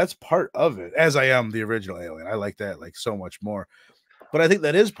think that's part of it, as I am the original Alien. I like that like so much more. But I think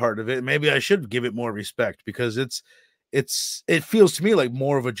that is part of it. Maybe I should give it more respect because it feels to me like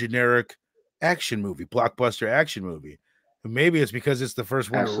more of a generic action movie, blockbuster action movie. Maybe it's because it's the first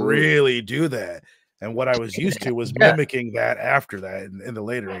one to really do that. And what I was used to was mimicking that after that in the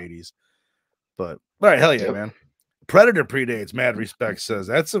later 80s. But all right, hell yeah, man. Predator predates Mad Respect says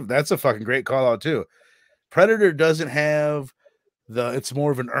that's a fucking great call out too. Predator doesn't have it's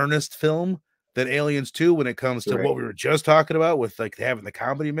more of an earnest film than Aliens 2 when it comes to what we were just talking about with like having the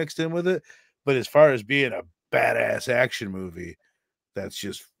comedy mixed in with it. But as far as being a badass action movie, that's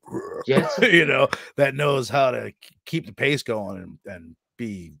just that knows how to keep the pace going and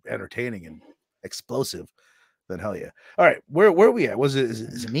be entertaining and explosive, then hell yeah. All right, where are we at? Is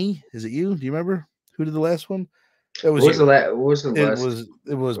it me? Is it you? Do you remember who did the last one? It was what was the last?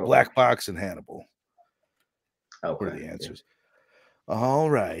 It was Black Box and Hannibal. Okay. What are the answers? Yeah. All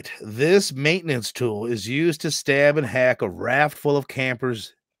right. This maintenance tool is used to stab and hack a raft full of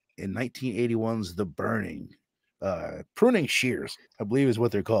campers in 1981's The Burning. Pruning shears, I believe is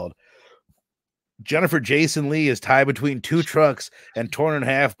what they're called. Jennifer Jason Leigh is tied between two trucks and torn in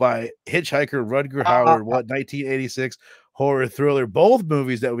half by hitchhiker Rutger Hauer. 1986 horror thriller. Both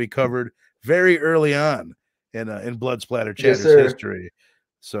movies that we covered very early on in Blood Splatter Chatter's history.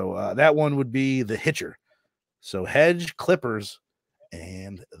 So that one would be The Hitcher. So Hedge Clippers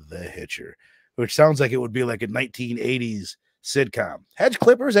and The Hitcher, which sounds like it would be like a 1980s sitcom. Hedge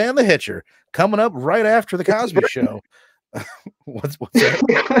Clippers and The Hitcher coming up right after the Cosby Show. What's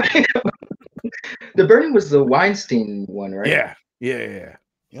that? The Burning was the Weinstein one, right? Yeah.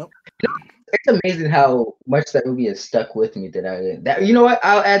 Yep. It's amazing how much that movie has stuck with me. You know what?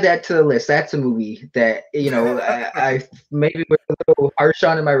 I'll add that to the list. That's a movie that I maybe was a little harsh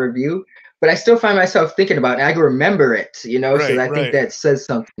on in my review, but I still find myself thinking about it. I can remember it, so I think that says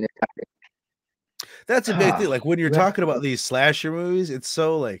something. That's a big thing. Like when you're talking about these slasher movies, it's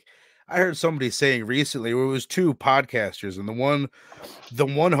so like I heard somebody saying recently where it was two podcasters, and the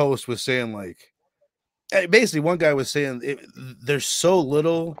one host was saying like basically one guy was saying there's so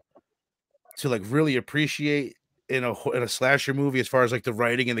little to like really appreciate in a slasher movie as far as like the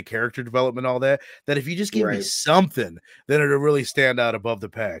writing and the character development, all that if you just give me something, then it'll really stand out above the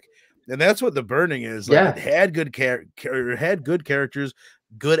pack. And that's what The Burning is. Like it had good characters,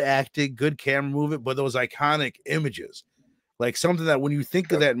 good acting, good camera movement, but those iconic images, like something that when you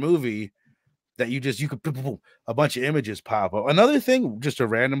think of that movie, that you could a bunch of images pop up. Another thing, just a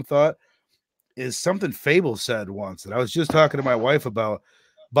random thought, is something Fable said once that I was just talking to my wife about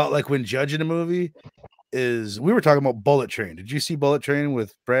like when judging a movie. We were talking about Bullet Train. Did you see Bullet Train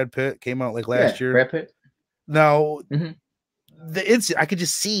with Brad Pitt? Came out like last year. Brad Pitt. Now, I could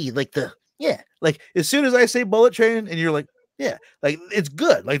just see like like as soon as I say Bullet Train and you're like, yeah, like it's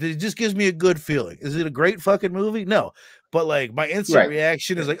good. Like it just gives me a good feeling. Is it a great fucking movie? No. But like my instant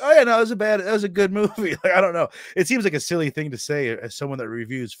reaction is like, oh yeah, no, that was a good movie. Like, I don't know. It seems like a silly thing to say as someone that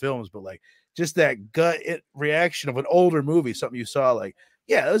reviews films, but like just that gut reaction of an older movie, something you saw, like,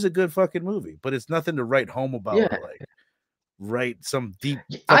 yeah, that was a good fucking movie, but it's nothing to write home about or like write some deep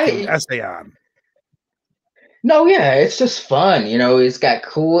fucking essay on. No, yeah, it's just fun. It's got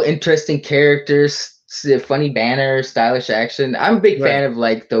cool, interesting characters, funny banner, stylish action. I'm a big fan of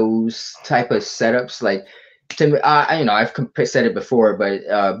like those type of setups. Like to me, I've said it before, but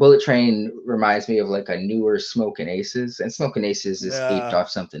Bullet Train reminds me of like a newer Smoking Aces, and Smoking Aces is aped off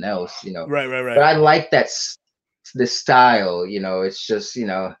something else. Right. But I like the style. It's just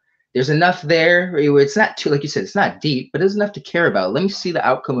there's enough there. It's not too, like you said, it's not deep, but there's enough to care about. Let me see the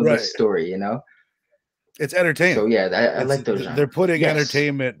outcome of this story. It's entertaining. So yeah, I like those. They're putting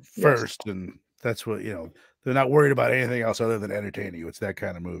entertainment first, and that's what they're not worried about anything else other than entertaining you. It's that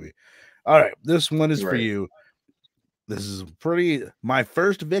kind of movie. All right, this one is for you. This is my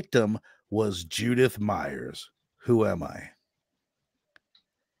first victim was Judith Myers. Who am I?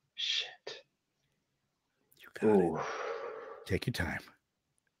 Shit. You got it. Take your time.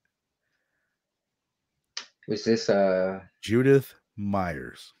 Was this Judith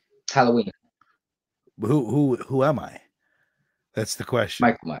Myers? Halloween. Who am I? That's the question.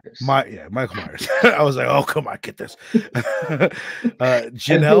 Michael Myers. Michael Myers. I was like, oh, come on, get this. Janelle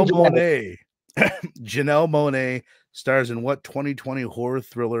Monáe. Janelle Monáe stars in what 2020 horror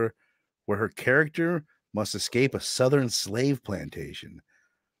thriller where her character must escape a southern slave plantation?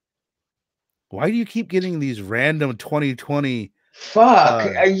 Why do you keep getting these random 2020?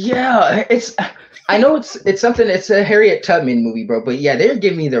 Fuck. Yeah, I know it's something. It's a Harriet Tubman movie, bro. But yeah, they're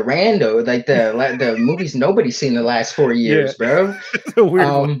giving me the rando, like the movies nobody's seen the last 4 years, bro. Weird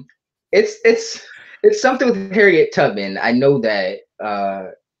one. It's something with Harriet Tubman. I know that.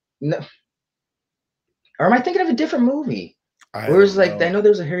 No, or am I thinking of a different movie? Where's like I know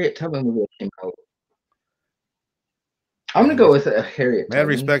there was a Harriet Tubman movie that came out. I'm gonna go with a Harriet Mad Tubman.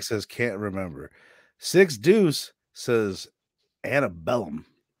 Respect says can't remember. Six Deuce says Annabellum.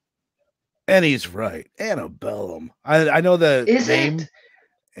 And he's right. Annabellum. I know the name. It?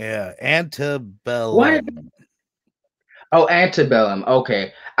 Yeah, Antebellum. What? Oh, Antebellum.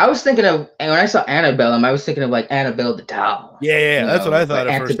 Okay. I was thinking of, and when I saw Annabellum, I was thinking of like Annabelle the doll. Yeah, that's what I thought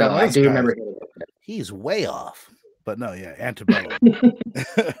at first. Antebellum. I do remember. He's way off. But no, yeah, Antebellum.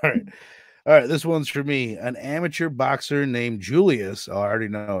 All right, this one's for me. An amateur boxer named Julius, I already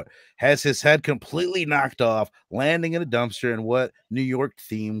know it, has his head completely knocked off, landing in a dumpster in what New York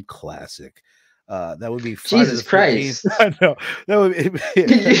themed classic? That would be Friday Jesus Christ. I know. That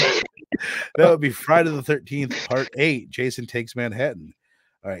would be Friday the 13th, Part 8. Jason Takes Manhattan.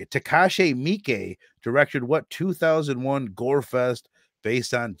 All right, Takashi Miike directed what 2001 gore fest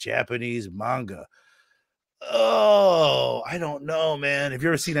based on Japanese manga? Oh, I don't know, man. Have you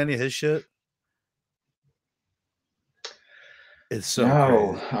ever seen any of his shit? It's so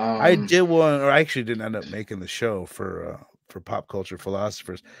crazy. I did one, or I actually didn't end up making the show for Pop Culture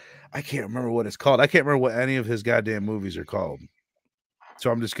Philosophers. I can't remember what it's called. I can't remember what any of his goddamn movies are called.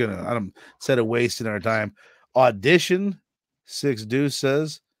 So I'm just gonna, instead of wasting our time. Audition, Six Deuce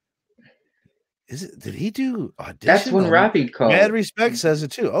says. Did he do Audition? That's when Rapid called. Mad Respect says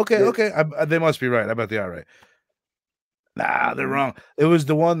it too. Okay. They must be right. I bet they are right. Nah, they're wrong. It was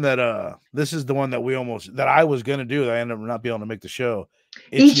the one that this is the one that I was gonna do that I ended up not being able to make the show.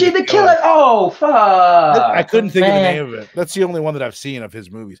 Ichi the Killer. Oh fuck. I couldn't think of the name of it. That's the only one that I've seen of his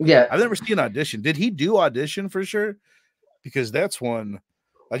movies. Yeah. I've never seen Audition. Did he do Audition for sure? Because that's one.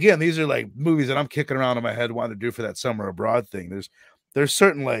 Again, these are like movies that I'm kicking around in my head wanting to do for that summer abroad thing. There's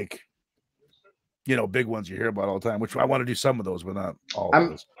certain like big ones you hear about all the time, which I want to do some of those, but not all of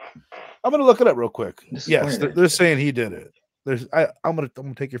those. I'm gonna look it up real quick. Yes, they're saying he did it. I'm gonna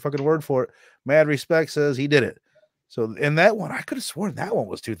take your fucking word for it. Mad Respect says he did it. So in that one, I could have sworn that one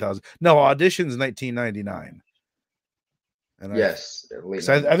was 2000. No, Audition's 1999. And yes,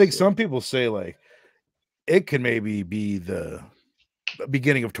 I think some people say like it could maybe be the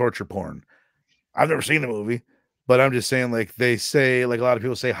beginning of torture porn. I've never seen the movie, but I'm just saying like they say like a lot of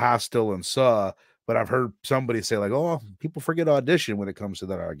people say Hostel and Saw, but I've heard somebody say like, oh, people forget Audition when it comes to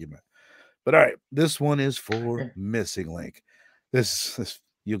that argument. But all right, this one is for Missing Link. This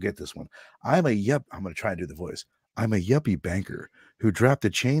you'll get this one. I'm gonna try and do the voice. I'm a yuppie banker who dropped a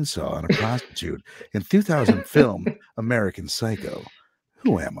chainsaw on a prostitute in 2000 film American Psycho.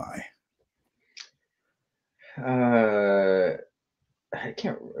 Who am I? I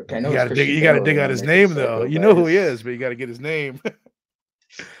can't. I know you gotta dig out his name though. You know who he is, but you gotta get his name.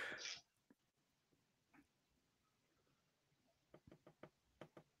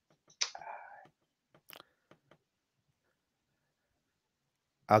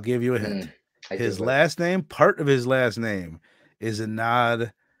 I'll give you a hint. His last name, part of his last name, is a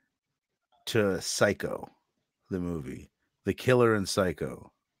nod to Psycho, the movie, The Killer in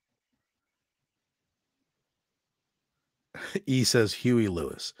Psycho. E says Huey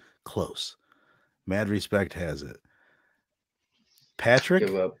Lewis. Close. Mad Respect has it. Patrick?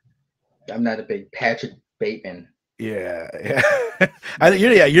 Give up. I'm not a big Patrick Bateman. Yeah.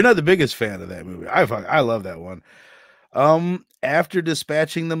 You're not the biggest fan of that movie. I love that one. After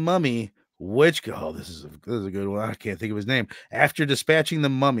dispatching the mummy, this is a good one. I can't think of his name. After dispatching the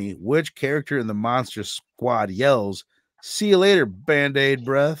mummy, which character in the monster squad yells, "See you later, Band-Aid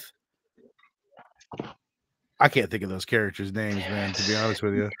breath"? I can't think of those characters' names, man, to be honest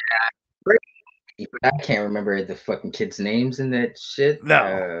with you. I can't remember the fucking kids' names in that shit.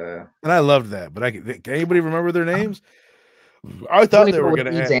 No. And I loved that, but can anybody remember their names? I thought they were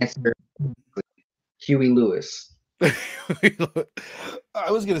going to answer Huey Lewis. I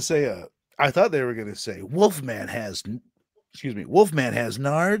was going to say, I thought they were going to say Wolfman has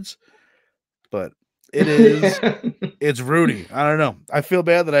nards, but it's Rudy. I don't know. I feel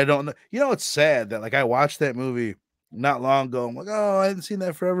bad that I don't know. It's sad that like I watched that movie not long ago. I'm like, oh, I hadn't seen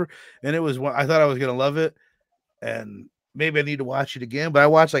that forever, and it was one I thought I was gonna love it, and maybe I need to watch it again. But I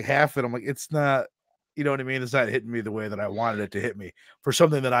watched like half of it. I'm like, it's not, you know what I mean? It's not hitting me the way that I wanted it to hit me for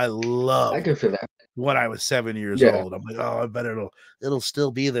something that I I loved can feel that. when I was 7 years Yeah. old. I'm like, oh, I bet it'll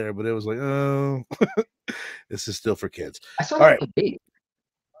still be there. But it was like, oh, this is still for kids. I saw All that right. one late.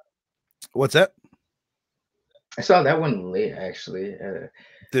 What's that? I saw that one late, actually.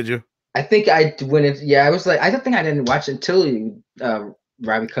 Did you? I think I when it. Yeah, I was like, I don't think I didn't watch it until you,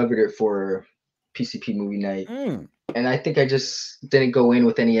 Robbie covered it for PCP movie night. And I think I just didn't go in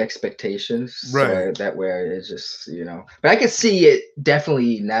with any expectations. Right. So that way it's just, but I could see it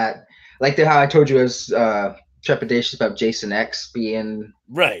definitely not like how I told you as trepidations about Jason X being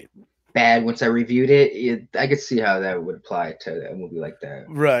right bad once I reviewed it. I could see how that would apply to a movie like that.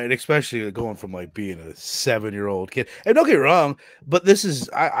 Right. Especially going from like being a 7-year-old kid. And don't get me wrong, but this is,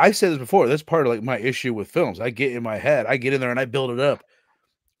 I said this before, that's part of like my issue with films. I get in my head, I get in there and I build it up.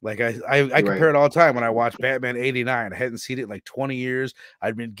 Like I compare it all the time when I watch Batman 89. I hadn't seen it in like 20 years.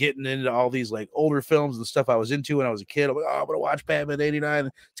 I'd been getting into all these like older films and stuff I was into when I was a kid. I'm like, oh, I'm going to watch Batman 89.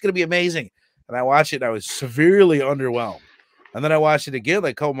 It's going to be amazing. And I watched it and I was severely underwhelmed. And then I watched it again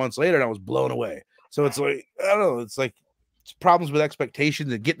like a couple months later and I was blown away. So it's like, I don't know. It's like it's problems with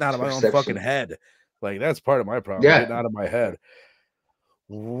expectations and getting out of my own fucking head. Like that's part of my problem. Yeah. Getting out of my head.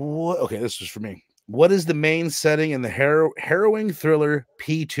 Okay, this is for me. What is the main setting in the harrowing thriller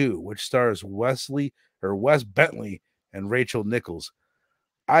P2, which stars Wes Bentley and Rachel Nichols?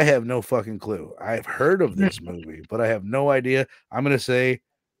 I have no fucking clue. I've heard of this movie, but I have no idea. I'm going to say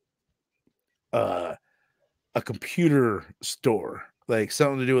a computer store, like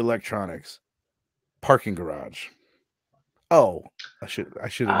something to do with electronics. Parking garage. Oh, I should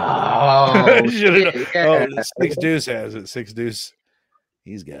have known. Yeah. Oh, Six Deuce has it. Six Deuce.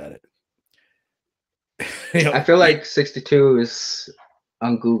 He's got it. I feel like 62 is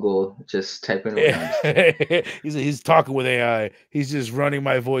on Google, just typing around. He's talking with AI. He's just running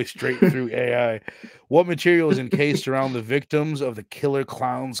my voice straight through AI. What material is encased around the victims of the killer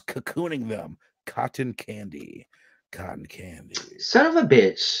clowns cocooning them? Cotton candy. Cotton candy. Son of a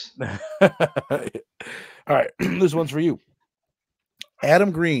bitch. All right, this one's for you. Adam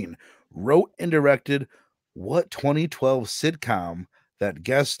Green wrote and directed what 2012 sitcom that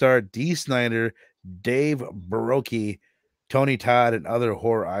guest starred Dee Snider, Dave Baroque, Tony Todd, and other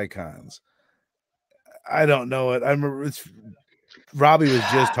horror icons? I don't know it. I remember Robbie was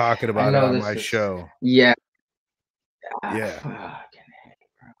just talking about it on my show. Yeah. Yeah.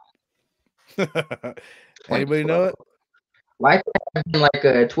 Anybody know it? Like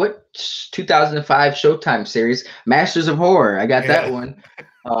a Twitch 2005 Showtime series, Masters of Horror. I got that one.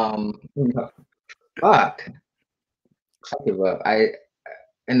 Fuck. I give up.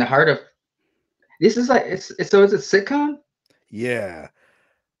 In the heart of this is like it's so is it sitcom? Yeah.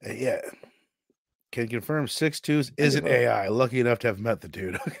 Yeah. Can confirm 6'2" isn't AI. Lucky enough to have met the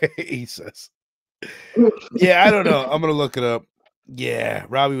dude. Okay, he says. Yeah, I don't know. I'm gonna look it up. Yeah,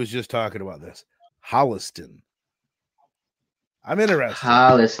 Robbie was just talking about this. Holliston. I'm interested.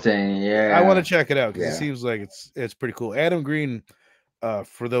 Holliston, yeah. I want to check it out because it seems like it's pretty cool. Adam Green,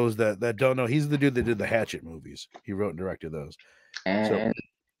 for those that don't know, he's the dude that did the Hatchet movies. He wrote and directed those. And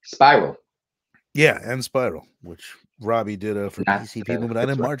Spiral. Yeah, and Spiral, which Robbie did for PCP Movie Night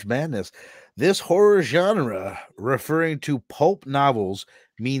in March Madness. This horror genre, referring to pulp novels,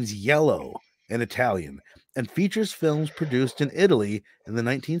 means yellow in Italian and features films produced in Italy in the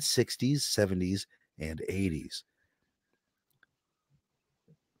 1960s, 70s, and 80s.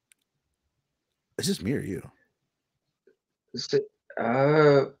 Is this me or you? It's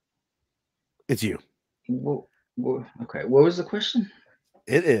you. Okay, what was the question?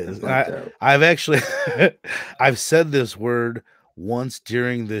 It is. I've actually I've said this word once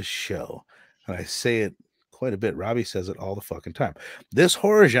during this show, and I say it quite a bit. Robbie says it all the fucking time. This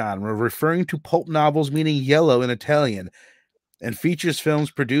horror genre, referring to pulp novels meaning yellow in Italian, and features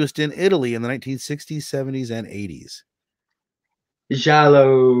films produced in Italy in the 1960s, 70s, and 80s.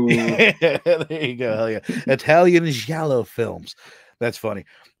 Giallo. There you go. Hell yeah. Italian giallo films. That's funny.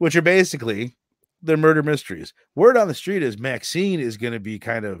 Which are basically they're murder mysteries. Word on the street is Maxine is going to be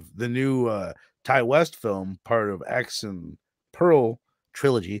kind of the new Ty West film, part of X and Pearl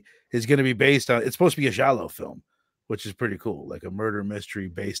trilogy, is going to be based on, it's supposed to be a giallo film, which is pretty cool. Like a murder mystery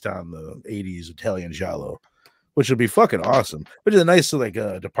based on the 80s Italian giallo, which would be fucking awesome. Which is a nice like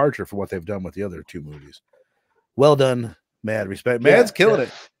departure from what they've done with the other two movies. Well done. Mad respect. Mad's killing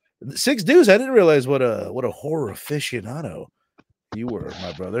it. 6 Deuce. I didn't realize what a horror aficionado you were,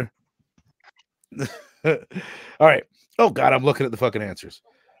 my brother. All right. Oh God, I'm looking at the fucking answers.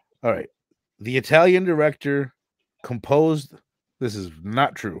 All right. The Italian director composed. This is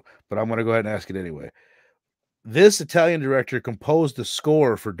not true, but I'm going to go ahead and ask it anyway. This Italian director composed the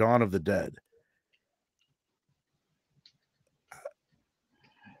score for Dawn of the Dead.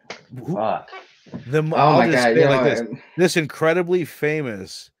 Fuck. I'll my just God, say it like this. This incredibly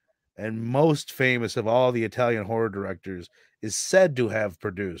famous and most famous of all the Italian horror directors is said to have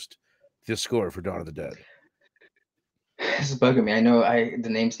produced the score for Dawn of the Dead. This is bugging me. I know the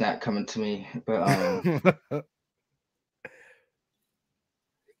name's not coming to me, but I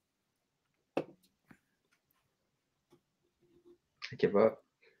give up.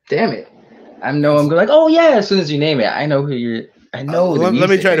 Damn it. I'm going like, oh yeah, as soon as you name it, I know who you're. I know. Let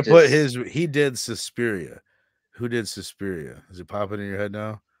me try to put his. He did Suspiria. Who did Suspiria? Is it popping in your head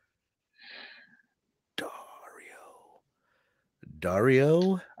now?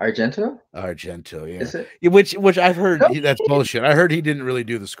 Dario Argento, yeah. Is it? Which I've heard that's bullshit. I heard he didn't really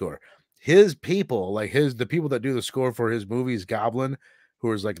do the score. His people, like the people that do the score for his movies, Goblin,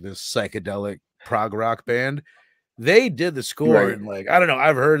 who is like this psychedelic prog rock band, they did the score, Right. and like I don't know,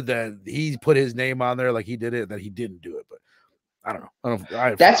 I've heard that he put his name on there, like he did it, that he didn't do it, but I don't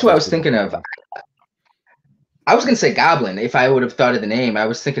know. That's what I was thinking of. I was gonna say Goblin if I would have thought of the name. I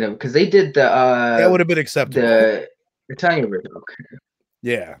was thinking of because they did the that would have been acceptable. The Italian version.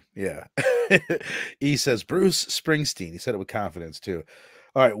 Yeah. He says Bruce Springsteen. He said it with confidence too.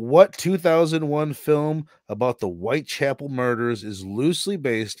 All right, what 2001 film about the Whitechapel murders is loosely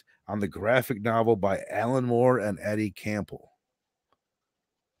based on the graphic novel by Alan Moore and Eddie Campbell?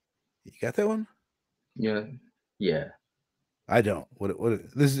 You got that one? Yeah. I don't. What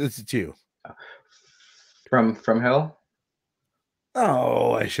this is it's you. From Hell?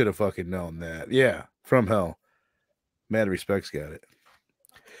 Oh, I should have fucking known that. Yeah, From Hell. Mad Respect's got it.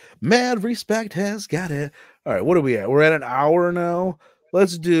 Mad Respect has got it. All right, what are we at? We're at an hour now.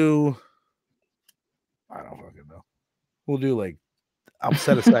 Let's do. I don't fucking know. We'll do like. I'll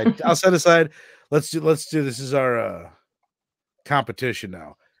set aside. Let's do. This is our competition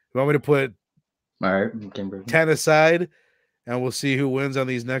now. You want me to put all right 10 aside, and we'll see who wins on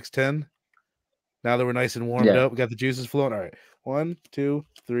these next 10. Now that we're nice and warmed up, we got the juices flowing. All right. 1, 2,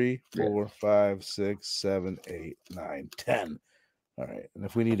 3, 4, 5, 6, 7, 8, 9, 10. All right. And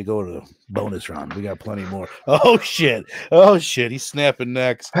if we need to go to the bonus round, we got plenty more. Oh shit. He's snapping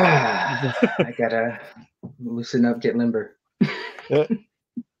necks. I gotta loosen up, get limber.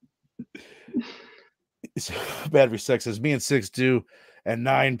 Bad Respect says me and 6 do and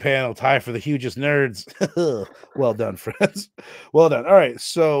 9 panel tie for the hugest nerds. Well done, friends. Well done. All right.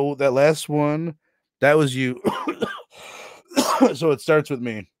 So that last one, that was you. So it starts with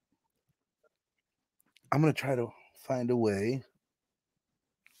me. I'm going to try to find a way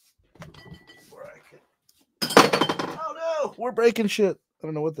where I can. Oh no, we're breaking shit. I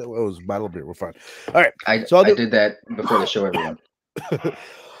don't know what that was. It was bottle beer. We're fine. All right. I did that before the show, everyone.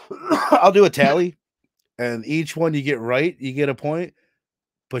 I'll do a tally, and each one you get right, you get a point.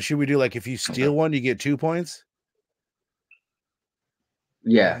 But should we do like if you steal one, you get 2 points?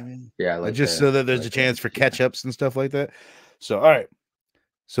 Yeah. Like just so that there's a chance for catch-ups and stuff like that. So, all right.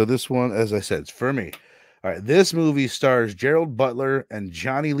 So this one, as I said, it's for me. All right. This movie stars Gerald Butler and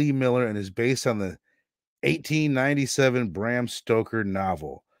Johnny Lee Miller and is based on the 1897 Bram Stoker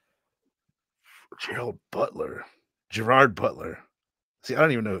novel. Gerard Butler. See, I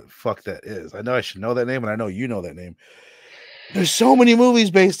don't even know what the fuck that is. I know I should know that name, and I know you know that name. There's so many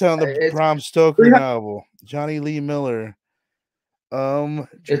movies based on the Bram Stoker novel. Johnny Lee Miller.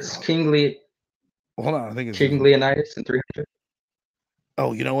 It's King Lee. Hold on, I think it's King Leonidas in 300.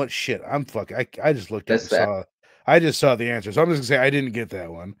 Oh, you know what? Shit, I'm fucking. I just looked at saw. I just saw the answer, so I'm just gonna say I didn't get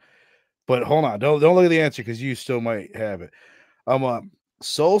that one. But hold on, don't look at the answer because you still might have it.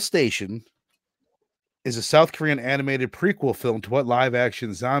 Soul Station is a South Korean animated prequel film to what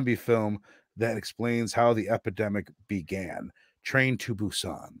live-action zombie film that explains how the epidemic began? Train to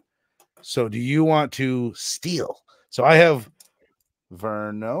Busan. So, do you want to steal? So, I have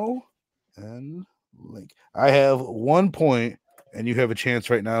Verno and Link. I have 1 point, and you have a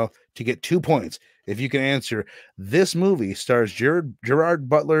chance right now to get 2 points. If you can answer, this movie stars Gerard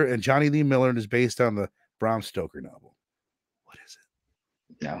Butler and Johnny Lee Miller and is based on the Bram Stoker novel. What is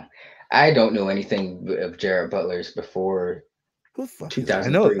it? No, I don't know anything of Gerard Butler's before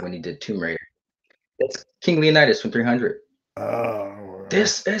 2003 when he did Tomb Raider. It's King Leonidas from 300. Oh,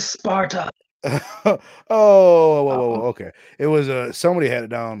 this is Sparta. Okay. It was somebody had it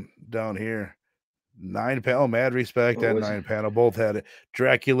down here. 9 panel, Mad Respect and 9 panel both had it.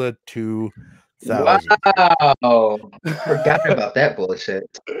 Dracula 2000. Wow, forgot about that bullshit.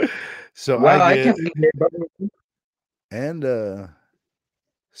 So I can't believe that. And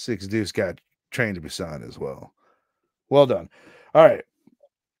 6 Deuce got Train to Busan as well. Well done. All right.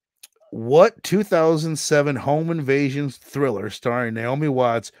 What 2007 home invasion thriller starring Naomi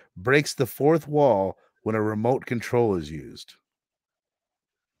Watts breaks the fourth wall when a remote control is used?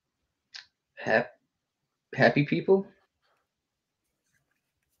 Happy people.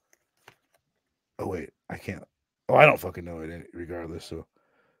 Oh wait, I can't. Oh, I don't fucking know it regardless. So,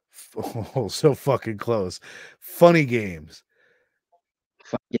 oh, so fucking close. Funny Games.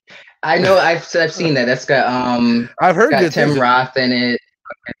 I know. I've seen that. That's got I've heard good Tim things. Roth in it.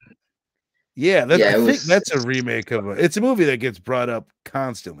 Yeah, Yeah, I think that's a remake of it's a movie that gets brought up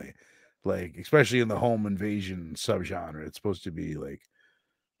constantly, like especially in the home invasion subgenre. It's supposed to be like,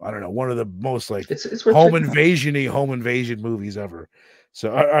 I don't know, one of the most like it's home invasion movies ever.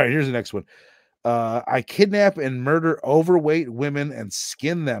 So all right, here's the next one. I kidnap and murder overweight women and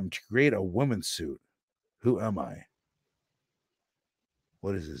skin them to create a woman's suit. Who am I?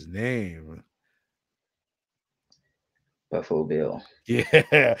 What is his name? Buffalo Bill.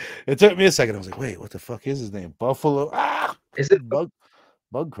 Yeah, it took me a second. I was like, wait, what the fuck is his name? Buffalo. Ah, Is it bug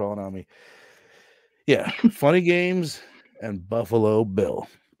crawling on me? Yeah, Funny Games and Buffalo Bill.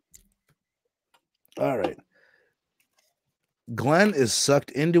 All right. Glenn is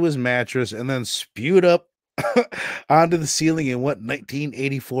sucked into his mattress and then spewed up onto the ceiling in what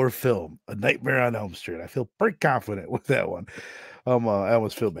 1984 film? A Nightmare on Elm Street. I feel pretty confident with that one. I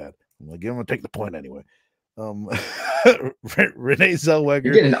almost feel bad. I'm like, I'm gonna take the point anyway. Renee Zellweger.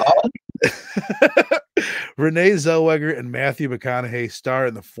 You're getting all Renee Zellweger and Matthew McConaughey star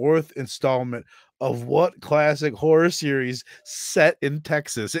in the fourth installment of what classic horror series set in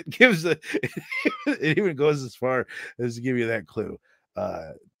Texas? It gives it even goes as far as to give you that clue.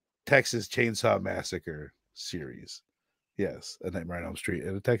 Texas Chainsaw Massacre series. Yes, A Nightmare on Elm Street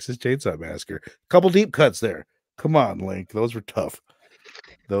and a Texas Chainsaw Massacre. Couple deep cuts there. Come on, Link. Those were tough.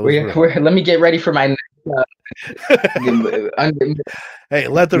 Let me get ready for my hey,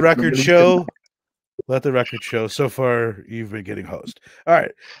 let the record show. Let the record show. So far, you've been getting host. All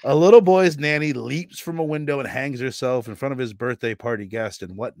right. A little boy's nanny leaps from a window and hangs herself in front of his birthday party guest in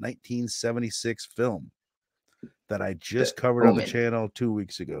what 1976 film that I just covered on the channel 2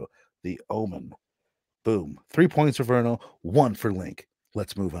 weeks ago? The Omen. Boom. 3 points for Verno, 1 for Link.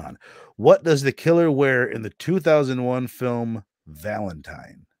 Let's move on. What does the killer wear in the 2001 film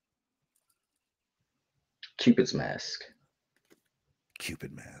Valentine? Cupid's mask.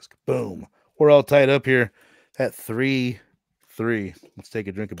 Cupid mask. Boom. We're all tied up here at 3-3. Let's take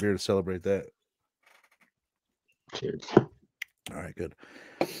a drink of beer to celebrate that. Cheers. All right, good.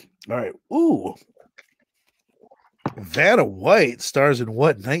 All right. Ooh. Vanna White stars in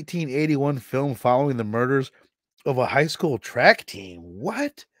what 1981 film following the murders of a high school track team?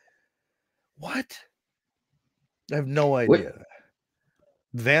 What? I have no idea. What?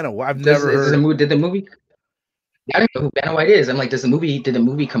 Vanna White. I've never heard. Did the movie? I don't know who Vanna White is. I'm like, did the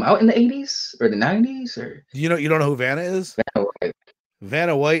movie come out in the 80s or the 90s? Or you don't know who Vanna is? Vanna White.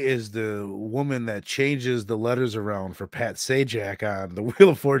 Vanna White is the woman that changes the letters around for Pat Sajak on the Wheel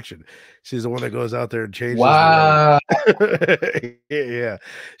of Fortune. She's the one that goes out there and changes. Wow. Yeah.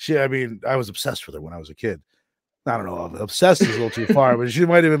 I mean, I was obsessed with her when I was a kid. I don't know. Obsessed is a little too far, but she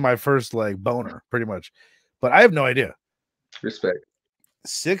might have been my first like boner, pretty much. But I have no idea. Respect.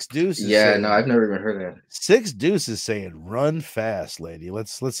 Six Deuces. Yeah, no, I've never even heard that. Six Deuces saying run fast, lady.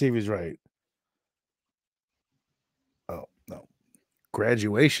 Let's see if he's right. Oh, no.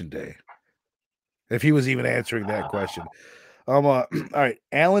 Graduation Day. If he was even answering that question. All right.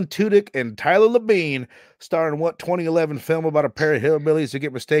 Alan Tudyk and Tyler Labine star in what 2011 film about a pair of hillbillies who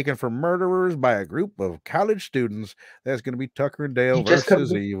get mistaken for murderers by a group of college students? That's going to be Tucker and Dale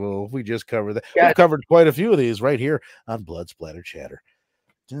versus Evil. We just covered that. We've covered quite a few of these right here on Blood Splatter Chatter.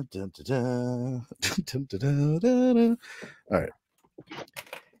 Dun, dun, dun, dun, dun, dun, dun, dun. All right.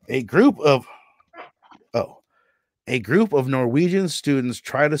 A group of Norwegian students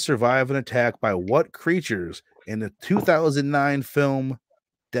try to survive an attack by what creatures in the 2009 film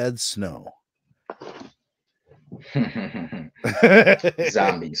Dead Snow?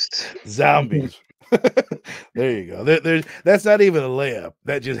 Zombies. There you go. That's not even a layup.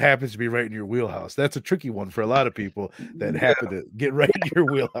 That just happens to be right in your wheelhouse. That's a tricky one for a lot of people that happen to get right in your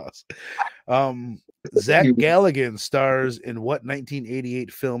wheelhouse. Zach Galligan stars in what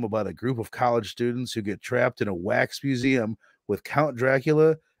 1988 film about a group of college students who get trapped in a wax museum with Count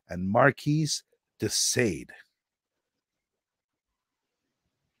Dracula and Marquise de Sade?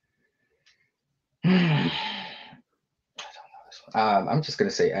 I'm just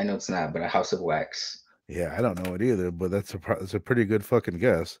gonna say I know it's not, but A House of Wax. Yeah, I don't know it either, but that's a pretty good fucking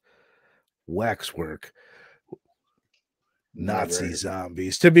guess. Waxwork. Nazi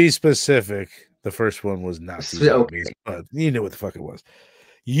zombies, to be specific. The first one was Nazi Okay. zombies, but you knew what the fuck it was.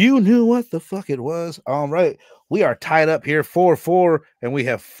 You knew what the fuck it was. All right. We are tied up here 4-4, and we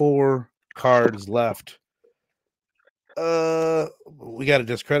have 4 cards left. We got to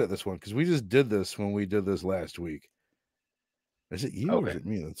discredit this one because we just did this when we did this last week. Is it you or is it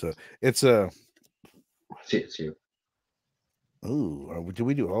me? It's you. Oh, did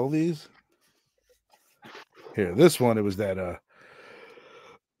we do all these? Here, this one, it was that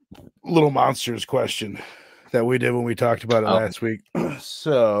Little Monsters question that we did when we talked about it last week.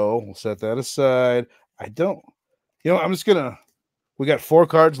 So we'll set that aside. I'm just gonna, we got 4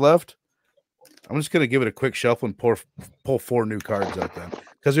 cards left. I'm just gonna give it a quick shuffle and pull 4 new cards out then,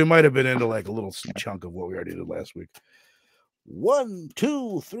 because we might have been into like a little chunk of what we already did last week. 1,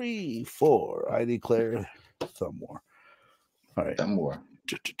 2, 3, 4. I declare thumb war. All right. Thumb war.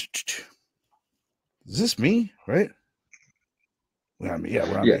 Is this me? Right? We're on me. Yeah,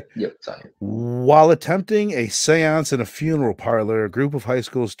 we're on me. Yep, it's on you. While attempting a seance in a funeral parlor, a group of high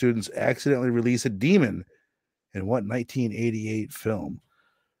school students accidentally release a demon in what 1988 film?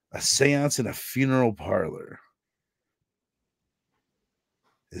 A seance in a funeral parlor.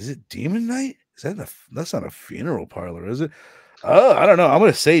 Is it Demon Night? That's not a funeral parlor, is it? Oh, I don't know. I'm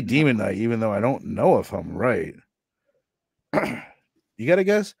gonna say Demon Night, even though I don't know if I'm right. You got to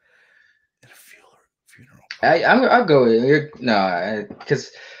guess? In a funeral. I'll go with no,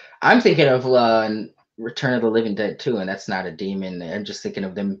 because I'm thinking of Return of the Living Dead too, and that's not a demon. I'm just thinking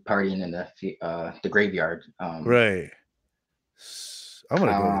of them partying in the graveyard. Right. I'm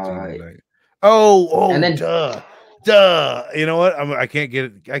gonna go with Demon Night. Oh, and then duh. You know what? I can't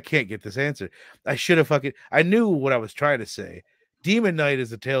get this answer. I should have I knew what I was trying to say. Demon Night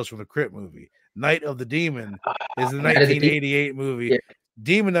is the Tales from the Crypt movie. Night of the Demon is the 1988 movie. Yeah.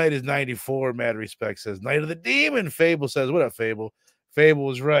 Demon Night is 94. Mad Respect says Night of the Demon. Fable says, what up, Fable? Fable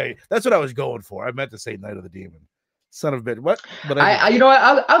was right. That's what I was going for. I meant to say Night of the Demon. Son of a bitch. What? But you know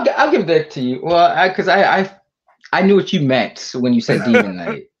what? I'll give that to you. Well, because I knew what you meant when you said Demon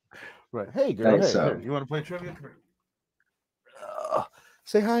Night. Right. Hey, girl. Right, so. You want to play trivia?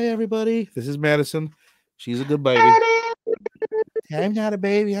 Say hi, everybody. This is Madison. She's a good baby. I'm not a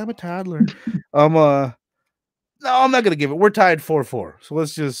baby. I'm a toddler. No, I'm not gonna give it. We're tied 4-4. So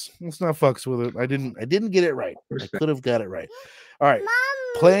let's not fucks with it. I didn't get it right. I could have got it right. All right. Mom.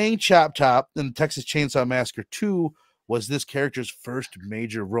 Playing Chop Top in the Texas Chainsaw Massacre 2 was this character's first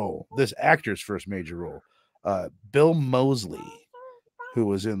major role. This actor's first major role. Bill Moseley, who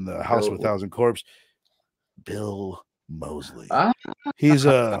was in the House of a Thousand Corpses. Bill Moseley. He's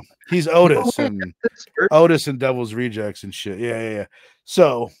Otis and Devil's Rejects and shit. Yeah.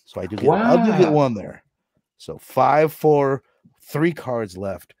 So I do get I'll do get one there. So 5-4, 3 cards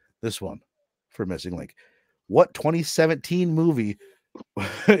left. This one for Missing Link. What 2017 movie?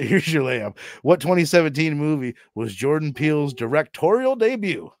 Here's your layup. What 2017 movie was Jordan Peele's directorial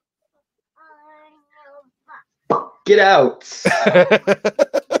debut? Get Out.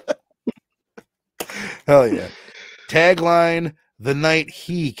 Hell yeah. Tagline: The Night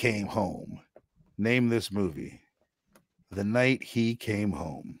He Came Home. Name this movie. The Night He Came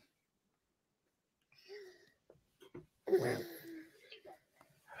Home.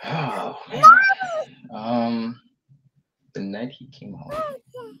 Oh, The Night He Came Home.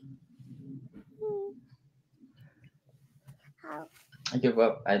 I give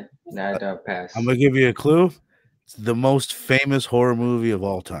up. I pass. I'm gonna give you a clue. It's the most famous horror movie of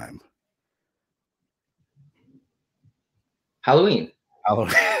all time. Halloween.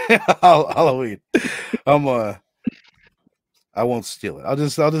 Halloween. I won't steal it. I'll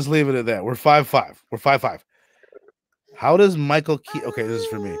just leave it at that. We're 5-5. We're 5-5. How does Michael Keaton? Okay, this is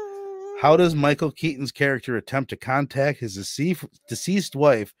for me. How does Michael Keaton's character attempt to contact his deceased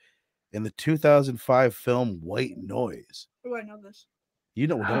wife in the 2005 film White Noise? Oh, I know this. You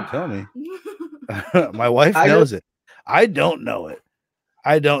know, don't tell me. My wife knows it. I don't know it. So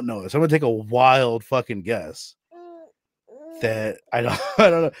I'm gonna take a wild fucking guess that I don't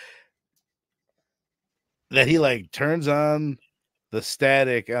know that he like turns on the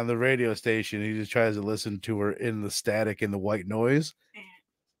static on the radio station. He just tries to listen to her in the static in the white noise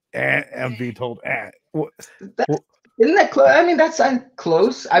and be told, isn't that close? I mean, that's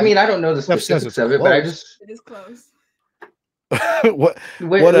close. I mean, I don't know the specifics of it, but it is close. What?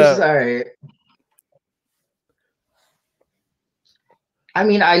 Sorry. I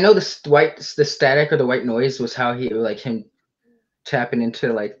mean, I know the static or the white noise was how he like him tapping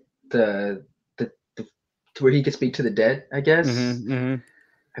into like the to where he could speak to the dead, I guess. Mm-hmm. I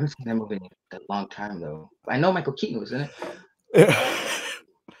haven't seen that movie in a long time though. I know Michael Keaton was in it.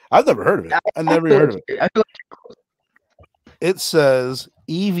 I've never heard of it. I've never heard of it. I feel like It says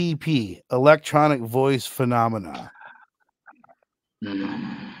EVP, electronic voice phenomena.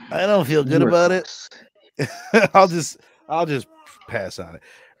 I don't feel good about it. I'll just pass on it,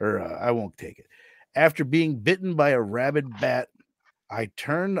 or I won't take it. After being bitten by a rabid bat, I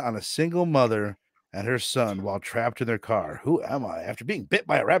turned on a single mother and her son while trapped in their car. Who am I? After being bit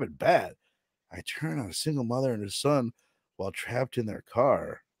by a rabid bat, I turned on a single mother and her son while trapped in their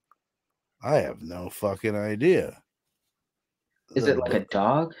car. I have no fucking idea. Is it like a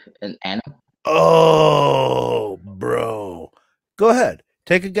dog, an animal? Oh, bro. Go ahead.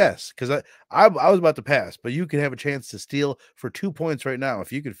 Take a guess, because I was about to pass, but you can have a chance to steal for 2 points right now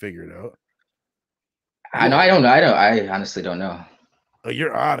if you could figure it out. I know. I don't know. I honestly don't know. Oh,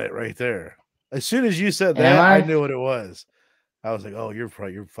 you're on it right there. As soon as you said that, I knew what it was. I was like, "Oh, you're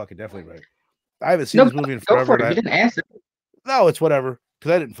fucking definitely right." I haven't seen this movie in forever. You didn't answer. No, it's whatever,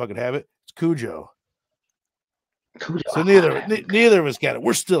 because I didn't fucking have it. It's Cujo. So neither of us got it.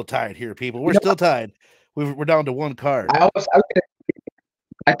 We're still tied here, people. We're still tied. We're down to one card.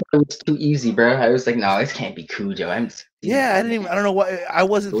 I thought it was too easy, bro. I was like, no, this can't be Cujo. I don't know why I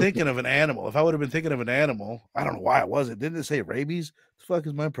wasn't thinking of an animal. If I would have been thinking of an animal, I don't know why I wasn't. Didn't it say rabies? What the fuck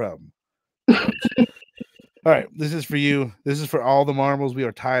is my problem? All right, this is for you. This is for all the marbles. We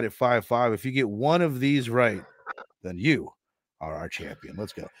are tied at 5-5. If you get one of these right, then you are our champion.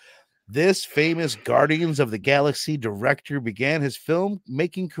 Let's go. This famous Guardians of the Galaxy director began his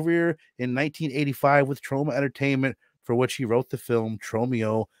film-making career in 1985 with Troma Entertainment, for which he wrote the film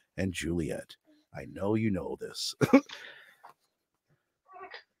Tromeo and Juliet. I know you know this.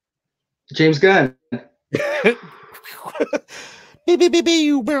 James Gunn. All right,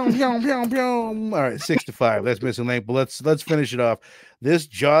 6-5. That's Missing Link. But let's finish it off. This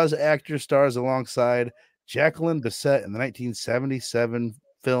Jaws actor stars alongside Jacqueline Bisset in the 1977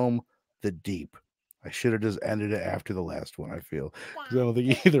 film The Deep. I should have just ended it after the last one, I feel. I don't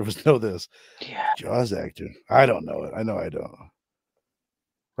think either of us know this. Yeah. Jaws actor. I don't know it. I know I don't.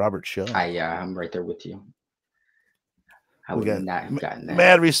 Robert Shaw. I'm right there with you. I would not have gotten that.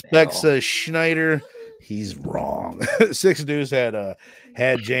 Mad respect says Schneider. He's wrong. Six Deuce had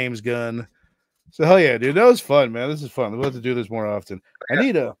James Gunn. So hell yeah, dude. That was fun, man. This is fun. We'll have to do this more often.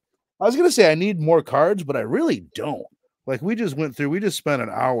 I was gonna say I need more cards, but I really don't. Like we just spent an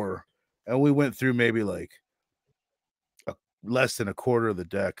hour and we went through maybe like less than a quarter of the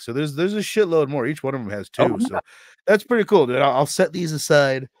deck. So there's a shitload more. Each one of them has two. So that's pretty cool, dude. I'll set these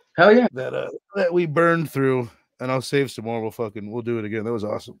aside. Hell yeah. That we burned through, and I'll save some more. We'll do it again. That was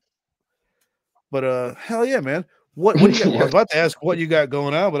awesome. But hell yeah, man. What do you got? I was about to ask what you got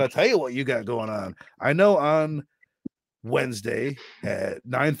going on, but I'll tell you what you got going on. I know on Wednesday at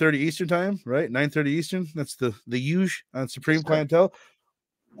 9:30 Eastern time, right? 9:30 Eastern. That's the huge on Supreme Clientele.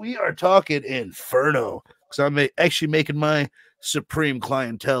 We are talking Inferno, because I'm actually making my Supreme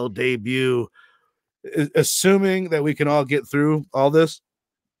Clientele debut, assuming that we can all get through all this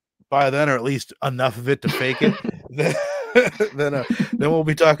by then, or at least enough of it to fake it. then we'll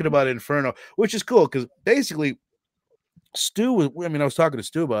be talking about Inferno, which is cool because basically Stu I was talking to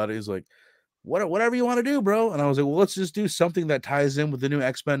Stu about it. He's like, whatever you want to do, bro. And I was like, well, let's just do something that ties in with the new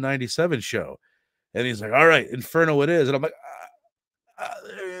X-Men 97 show. And he's like, all right, Inferno it is. And I'm like,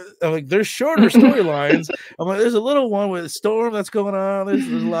 there's shorter storylines. I'm like, there's a little one with Storm that's going on. There's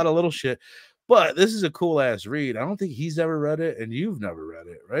a lot of little shit. But this is a cool ass read. I don't think he's ever read it, and you've never read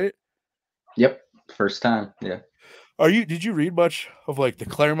it, right? Yep. First time. Yeah. Did you read much of like the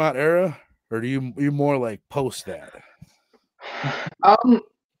Claremont era, or you more like post that?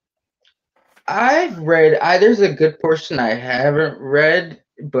 I've read there's a good portion I haven't read,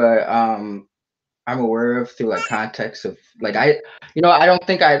 but I'm aware of through like context of like I don't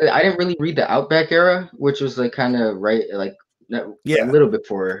think I didn't really read the Outback era, which was like kind of right like a little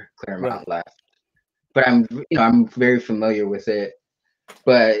before Claremont left. But I'm very familiar with it.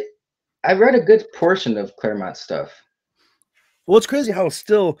 But I read a good portion of Claremont stuff. Well, it's crazy how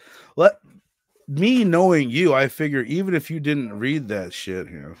me knowing you, I figure even if you didn't read that shit,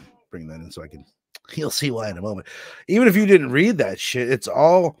 bring that in so you'll see why in a moment. Even if you didn't read that shit, it's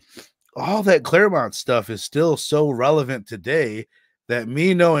all that Claremont stuff is still so relevant today that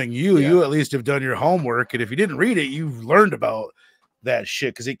me knowing you, you at least have done your homework. And if you didn't read it, you've learned about that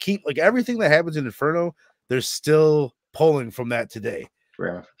shit. Because like everything that happens in Inferno, they're still pulling from that today.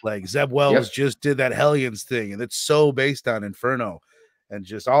 Right. Like Zeb Wells just did that Hellions thing, and it's so based on Inferno. And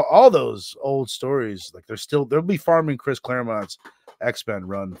just all those old stories, like they'll be farming Chris Claremont's X-Men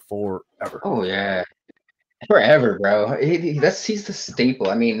run forever. Oh yeah, forever, bro. He's the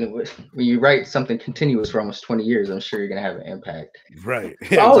staple. I mean, when you write something continuous for almost 20 years, I'm sure you're gonna have an impact. Right. Yeah,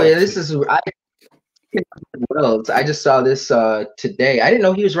 exactly. This is Wells. I just saw this today. I didn't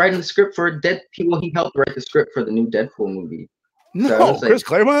know he was writing the script for Deadpool. He helped write the script for the new Deadpool movie. So No, Chris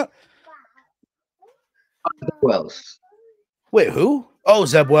Claremont. Wells. Wait, who? Oh,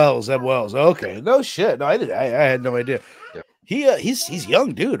 Zeb Wells. Zeb Wells. Okay, no shit. No, I did. I had no idea. Yeah. He's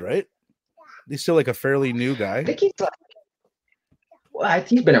young, dude, right? He's still like a fairly new guy. I think he's like. Well, I think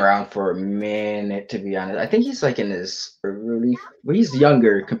he's been around for a minute, to be honest. I think he's like in his early. Well, he's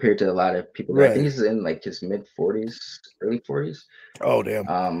younger compared to a lot of people. Right. I think he's in like his mid-40s, early 40s. Oh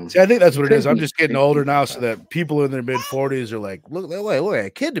damn! See, I think that's what it is. I'm just getting older now, so that people in their mid-40s are like, look, a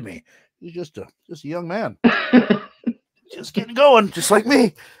kid to me. He's just a young man, just getting going, just like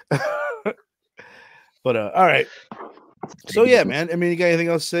me. But all right. So yeah, man. I mean, you got anything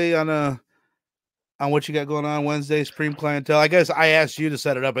else to say on what you got going on Wednesday, Supreme Clientele? I guess I asked you to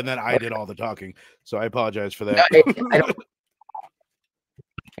set it up, and then I did all the talking, so I apologize for that.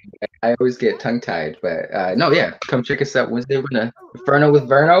 I always get tongue-tied, but no, yeah, come check us out Wednesday. We're gonna Verno with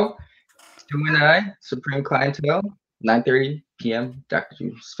Verno, Stu and I, Supreme Clientele, 9:30 p.m. Dr.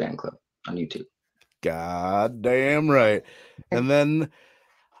 Juice Fan Club on YouTube. God damn right. And then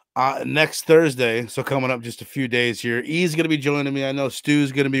next Thursday, so coming up just a few days here, E's gonna be joining me. I know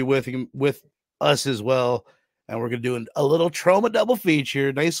Stu's gonna be with us as well, and we're gonna do a little trauma double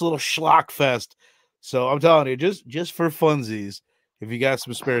feature, nice little schlock fest. So I'm telling you, just for funsies, if you got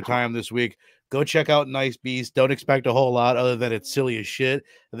some spare time this week, go check out Nice Beast. Don't expect a whole lot other than it's silly as shit,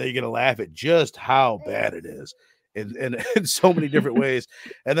 and then you're gonna laugh at just how bad it is in so many different ways.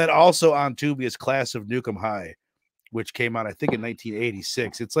 And then also on Tubi is Class of Nukem High, which came out I think in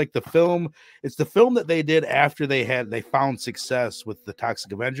 1986. It's like the film that they did after they found success with the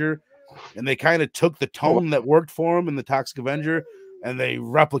Toxic Avenger. And they kind of took the tone that worked for them in the Toxic Avenger, and they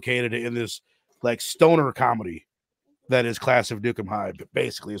replicated it in this like stoner comedy that is Class of Nukem High. But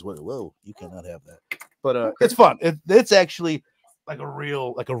basically, is what. Whoa, you cannot have that. But it's fun. It's actually like a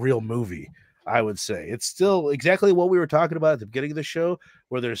real movie. I would say it's still exactly what we were talking about at the beginning of the show,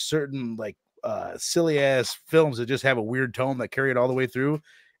 where there's certain like silly ass films that just have a weird tone that carry it all the way through.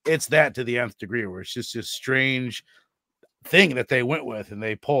 It's that to the nth degree, where it's just this strange thing that they went with, and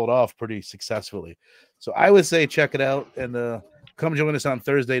they pulled off pretty successfully. So I would say check it out, and come join us on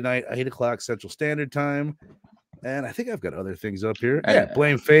Thursday night, 8:00 Central Standard Time. And I think I've got other things up here. Yeah,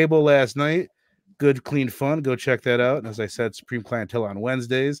 Blame Fable last night. Good, clean fun. Go check that out. And as I said, Supreme Clientele on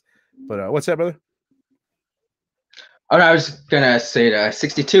Wednesdays. But what's that, brother? Oh, no, I was gonna say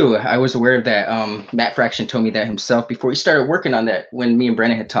 62. I was aware of that. Matt Fraction told me that himself before he started working on that when me and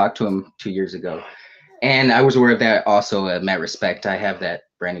Brennan had talked to him 2 years ago. And I was aware of that also, Matt Respect. I have that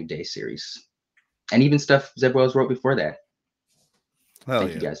Brand New Day series. And even stuff Zeb Wells wrote before that.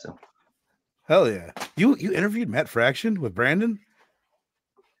 Thank you guys, though. Hell yeah. You interviewed Matt Fraction with Brandon?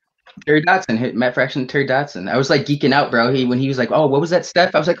 Terry Dotson. Matt Fraction and Terry Dotson. I was like geeking out, bro. When he was like, oh, what was that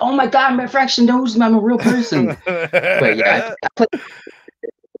stuff? I was like, oh my God, Matt Fraction knows me. I'm a real person. But yeah,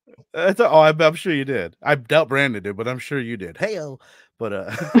 I'm sure you did. I doubt Brandon did, but I'm sure you did. Hey-o. But all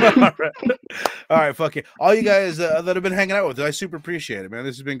right, fuck it. All you guys that have been hanging out with us, I super appreciate it, man.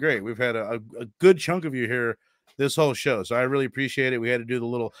 This has been great. We've had a good chunk of you here this whole show, so I really appreciate it. We had to do the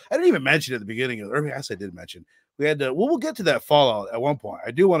little. I didn't even mention at the beginning of. Or yes, I did mention. We had to. We'll get to that Fallout at one point. I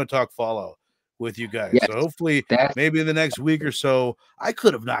do want to talk Fallout with you guys. Yes, so hopefully, maybe in the next week or so, I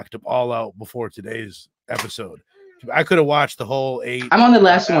could have knocked them all out before today's episode. I could have watched the whole 8. I'm on the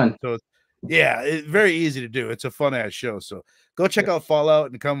last one. So yeah, it's very easy to do. It's a fun ass show. So go check out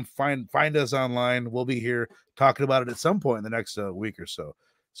Fallout and come find us online. We'll be here talking about it at some point in the next week or so.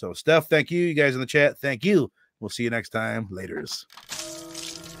 So Steph, thank you. You guys in the chat, thank you. We'll see you next time. Laters.